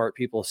read, and smart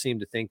people seem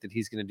to think that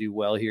he's going to do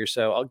well here.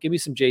 So I'll give you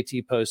some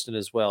JT Poston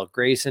as well.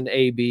 Grayson,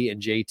 AB, and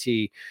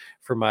JT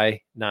for my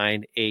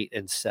 9, 8,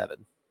 and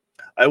 7.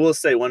 I will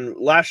say, when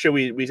last year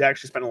we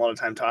actually spent a lot of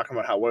time talking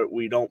about how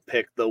we don't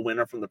pick the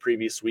winner from the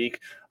previous week.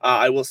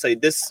 I will say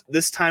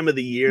this time of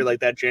the year, like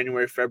that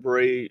January,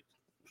 February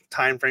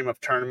time frame of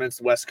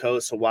tournaments, West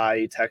Coast,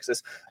 Hawaii,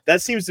 Texas,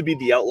 that seems to be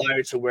the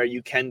outlier to where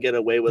you can get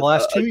away with the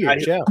last 2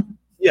 years.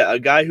 A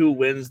guy who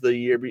wins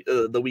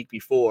the week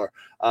before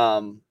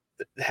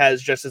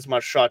has just as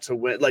much shot to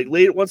win. Like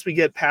late, once we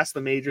get past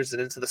the majors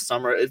and into the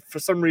summer, for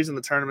some reason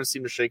the tournaments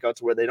seem to shake out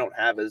to where they don't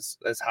have as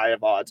high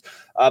of odds.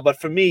 But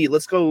for me,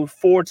 let's go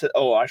 6 to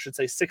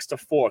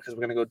 4 because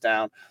we're gonna go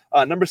down.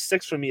 Number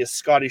 6 for me is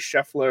Scotty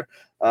Scheffler.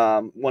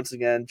 Once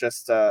again,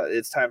 just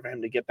it's time for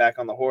him to get back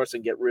on the horse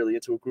and get really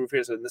into a groove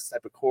here. So in this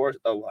type of course,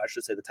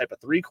 the type of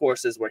 3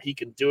 courses where he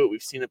can do it.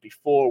 We've seen it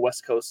before.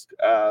 West Coast.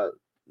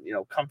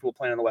 Comfortable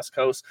playing on the West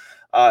Coast.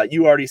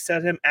 You already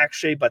said him.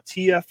 Akshay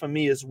Bhatia for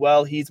me as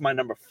well. He's my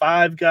number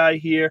 5 guy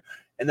here.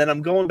 And then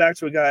I'm going back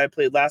to a guy I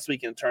played last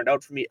week and it turned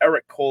out for me.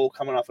 Eric Cole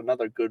coming off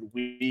another good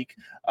week.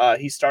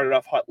 He started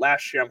off hot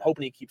last year. I'm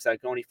hoping he keeps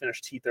that going. He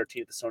finished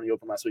T13 at the Sony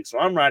Open last week. So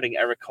I'm riding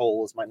Eric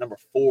Cole as my number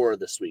 4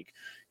 this week.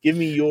 Give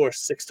me your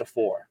 6 to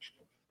 4.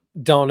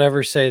 Don't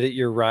ever say that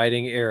you're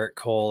riding Eric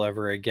Cole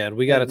ever again.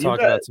 We got to talk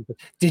about something.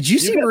 Did you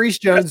see Maurice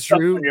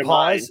Jones-Drew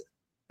pause?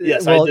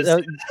 Yes, I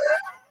did.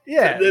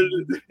 Yeah,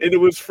 and it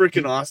was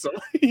freaking awesome.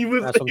 He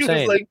was. That's what I'm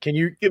saying. Like, do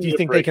you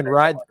think they can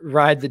ride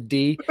the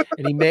D?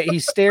 And he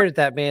stared at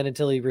that man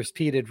until he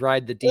repeated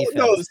 "ride the defense."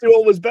 No, see,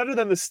 what was better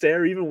than the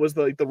stare even was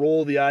the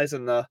roll of the eyes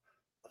and the.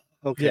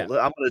 Okay, yeah.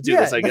 I'm gonna do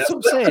this. I guess that's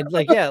what I'm saying.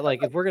 Like, yeah,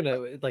 like if we're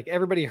gonna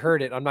everybody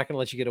heard it, I'm not gonna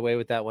let you get away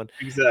with that one.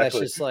 Exactly. That's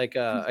just like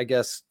I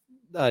guess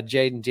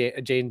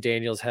Jaden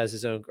Daniels has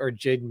his own, or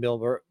Jaden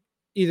Milner,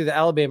 either the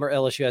Alabama or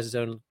LSU has his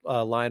own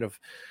line of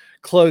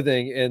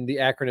clothing, and the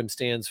acronym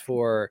stands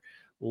for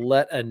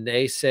 "Let a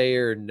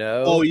Naysayer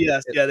Know." Oh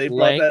yes, yeah, they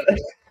brought that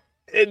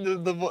in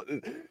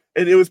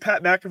and it was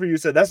Pat McAfee who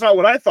said that's not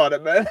what I thought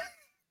it meant.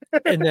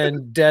 And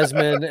then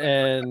Desmond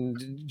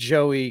and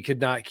Joey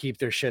could not keep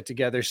their shit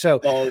together. So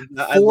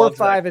 4,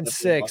 5, and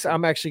 6.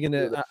 I'm actually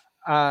gonna.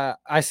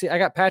 I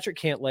got Patrick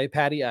Cantlay,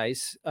 Patty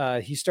Ice.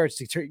 He starts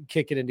to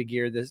kick it into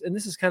gear. This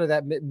is kind of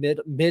that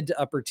mid to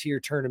upper tier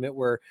tournament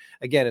where,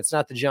 again, it's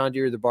not the John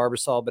Deere or the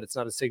Barbasol, but it's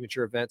not a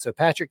signature event. So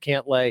Patrick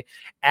Cantlay,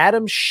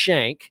 Adam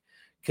Shank,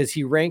 because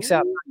he ranks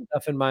out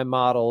enough in my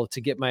model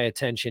to get my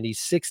attention. He's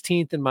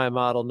 16th in my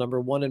model,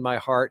 number 1 in my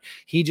heart.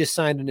 He just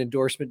signed an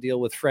endorsement deal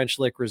with French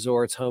Lick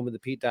Resorts, home of the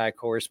Pete Dye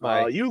course.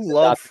 You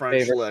love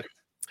French Lick.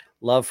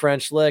 Love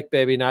French Lick,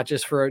 baby. Not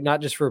just for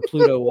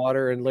Pluto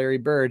Water and Larry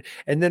Bird.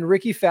 And then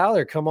Ricky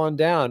Fowler, come on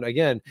down.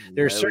 Again,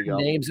 there are certain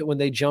names that when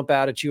they jump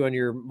out at you on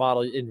your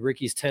model, and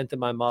Ricky's 10th in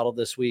my model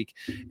this week.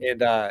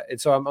 And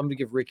so I'm going to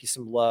give Ricky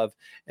some love.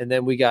 And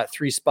then we got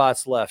 3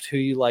 spots left. Who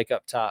you like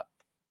up top?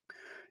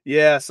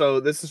 Yeah,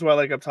 so this is what I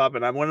like up top,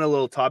 and I went a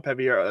little top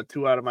heavier.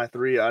 2 out of my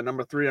 3.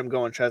 Number 3, I'm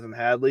going Chesson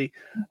Hadley.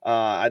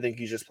 I think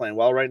he's just playing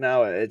well right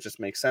now. It just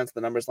makes sense.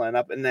 The numbers line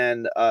up, and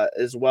then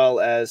as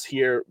well as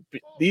here,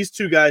 these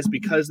 2 guys,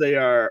 because they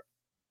are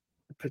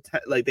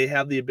like they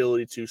have the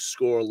ability to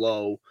score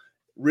low,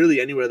 really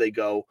anywhere they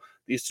go.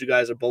 These 2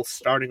 guys are both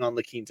starting on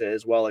La Quinta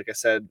as well. Like I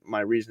said, my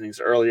reasonings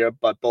earlier,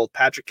 but both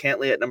Patrick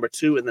Cantlay at number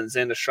 2 and then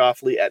Xander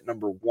Schauffele at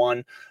number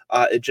 1.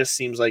 It just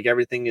seems like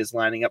everything is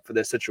lining up for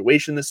their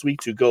situation this week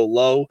to go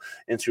low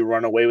and to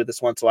run away with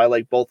this one. So I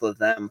like both of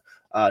them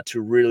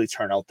to really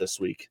turn out this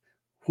week.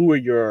 Who are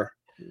your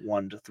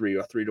 1 to 3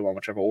 or 3 to 1,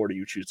 whichever order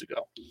you choose to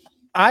go?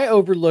 I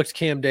overlooked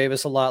Cam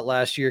Davis a lot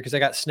last year because I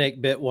got snake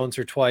bit once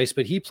or twice,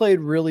 but he played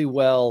really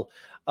well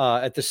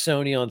at the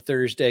Sony on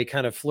Thursday,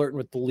 kind of flirting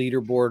with the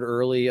leaderboard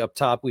early up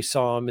top. We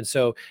saw him. And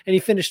he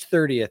finished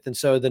 30th. And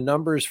so the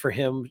numbers for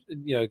him,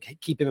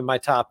 keep him in my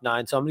top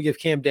 9. So I'm going to give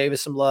Cam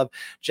Davis some love.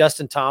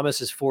 Justin Thomas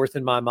is 4th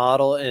in my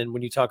model. And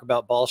when you talk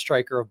about ball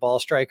striker of ball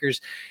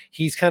strikers,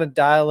 he's kind of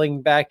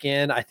dialing back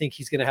in. I think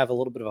he's going to have a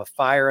little bit of a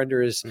fire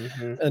under his,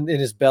 in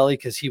his belly,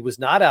 because he was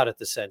not out at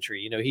the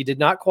Century. He did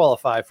not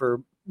qualify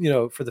for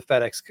the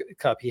FedEx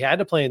Cup. He had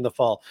to play in the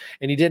fall,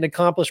 and he didn't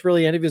accomplish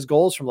really any of his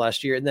goals from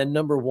last year. And then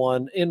number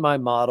 1 in my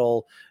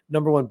model,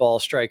 number 1 ball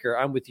striker,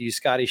 I'm with you,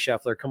 Scotty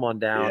Scheffler. Come on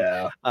down.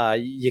 Yeah.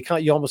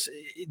 You almost,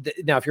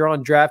 now if you're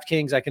on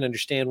DraftKings, I can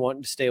understand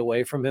wanting to stay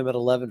away from him at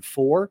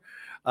 11-4.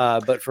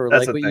 But for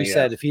that's like what you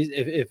said,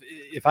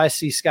 if I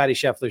see Scotty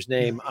Scheffler's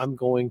name, I'm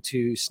going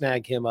to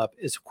snag him up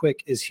as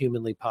quick as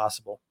humanly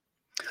possible.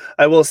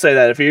 I will say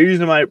that if you're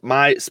using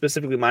my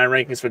specifically my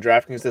rankings for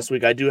DraftKings this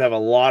week, I do have a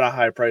lot of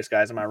high price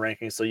guys in my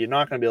rankings, so you're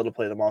not going to be able to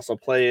play them all. So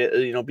play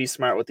it, be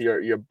smart with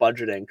your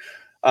budgeting.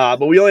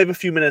 But we only have a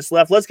few minutes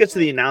left. Let's get to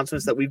the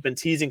announcements that we've been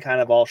teasing kind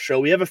of all show.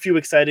 We have a few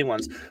exciting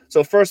ones.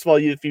 So first of all,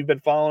 if you've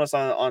been following us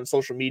on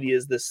social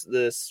medias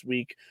this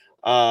week,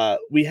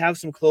 we have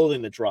some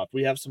clothing that dropped.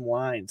 We have some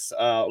lines.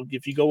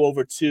 If you go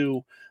over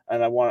to,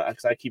 and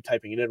because I keep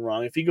typing it in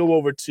wrong. If you go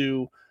over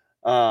to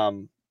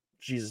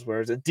where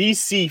is it?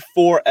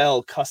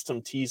 DC4L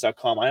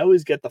customtees.com. I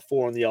always get the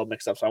 4 and the L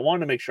mixed up, so I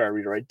wanted to make sure I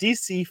read it right.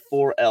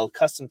 DC4L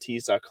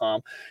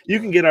customtees.com. You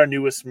can get our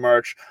newest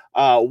merch.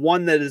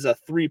 One that is a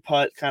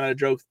 3-putt kind of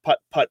joke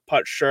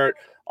putt shirt.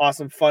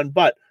 Awesome fun.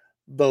 But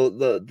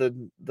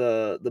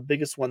the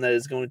biggest one that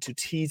is going to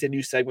tease a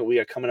new segment we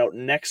got coming out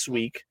next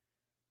week.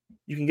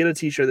 You can get a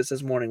t-shirt that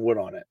says Morning Wood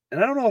on it.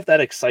 And I don't know if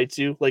that excites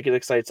you like it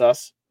excites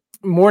us.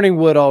 Morning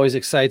Wood always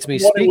excites me.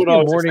 Speaking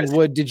of Morning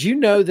Wood, did you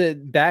know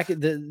that back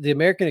at the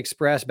American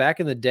Express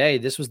back in the day,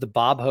 this was the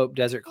Bob Hope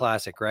Desert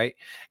Classic, right?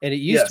 And it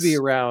used to be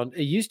around.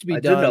 It used to be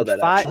done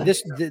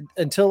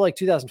until like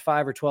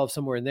 2005 or 12,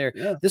 somewhere in there.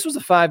 Yeah. This was a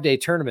 5-day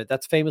tournament.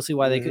 That's famously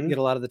why they couldn't get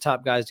a lot of the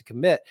top guys to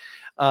commit.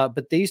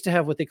 But they used to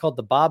have what they called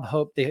the Bob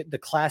Hope, the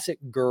Classic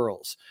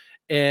Girls.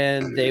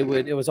 And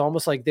it was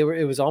almost like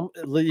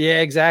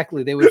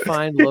exactly. They would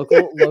find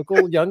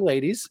local young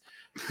ladies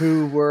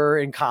who were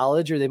in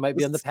college, or they might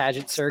be on the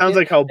pageant circuit. Sounds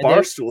like how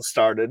Barstool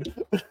started.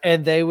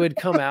 And they would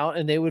come out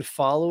and they would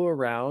follow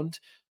around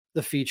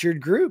the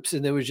featured groups.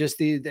 And there was just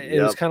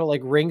it was kind of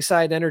like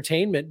ringside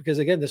entertainment, because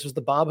again, this was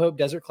the Bob Hope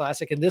Desert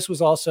Classic. And this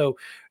was also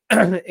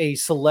a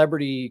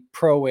celebrity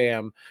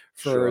pro-am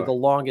for the Sure.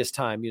 longest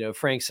time.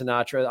 Frank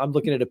Sinatra. I'm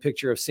looking at a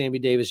picture of Sammy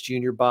Davis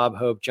Jr., Bob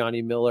Hope,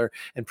 Johnny Miller,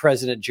 and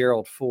President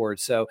Gerald Ford.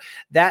 So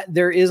that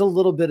there is a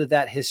little bit of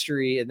that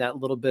history and that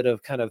little bit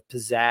of kind of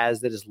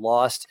pizzazz that is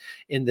lost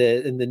in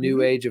the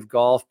new age of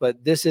golf.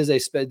 But this is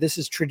this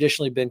has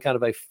traditionally been kind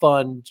of a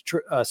fun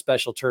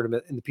special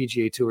tournament in the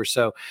PGA Tour.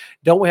 So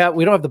we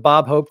don't have the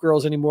Bob Hope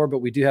girls anymore, but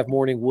we do have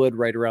Morning Wood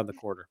right around the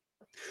corner.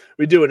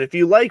 We do. And if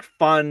you like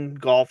fun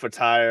golf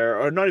attire,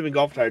 or not even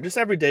golf attire, just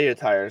everyday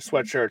attire,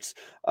 sweatshirts,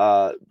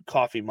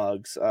 coffee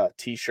mugs,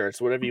 t-shirts,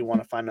 whatever you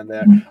want to find on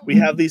there, we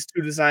have these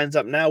 2 designs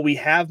up now. We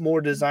have more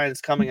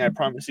designs coming. I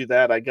promise you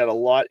that. I got a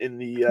lot in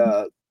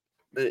the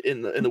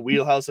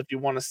wheelhouse, if you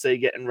want to say,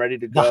 getting ready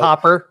to go. The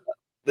hopper.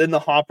 In the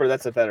hopper.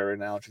 That's a better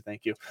analogy.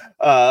 Thank you.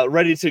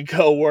 Ready to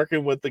go,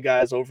 working with the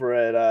guys over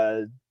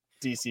at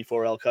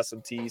DC4L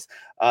Custom Tees.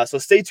 So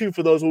stay tuned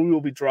for those. We will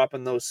be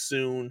dropping those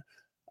soon.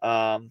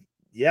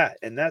 Yeah,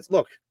 and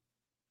look,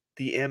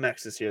 the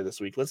AMEX is here this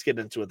week. Let's get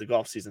into it. The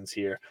golf season's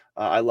here.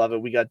 I love it.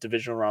 We got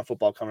divisional round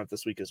football coming up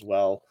this week as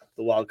well.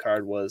 The wild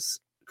card was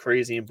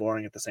crazy and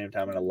boring at the same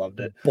time, and I loved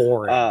it.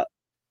 Boring.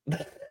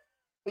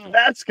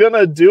 That's going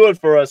to do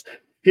it for us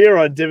here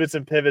on Divots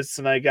and Pivots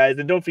tonight, guys.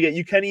 And don't forget,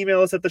 you can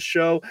email us at the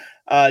show,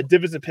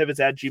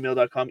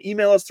 divotsandpivots@gmail.com.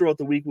 Email us throughout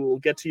the week. We will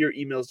get to your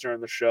emails during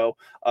the show,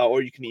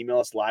 or you can email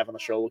us live on the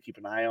show. We'll keep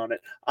an eye on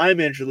it. I'm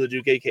Andrew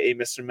LeDuc, a.k.a.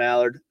 Mr.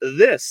 Mallard.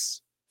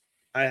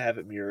 I have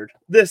it mirrored.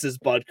 This is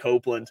Bud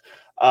Copeland.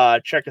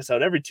 Check us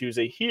out every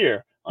Tuesday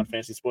here on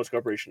Fantasy Sports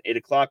Corporation, 8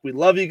 o'clock. We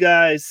love you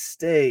guys.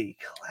 Stay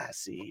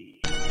classy.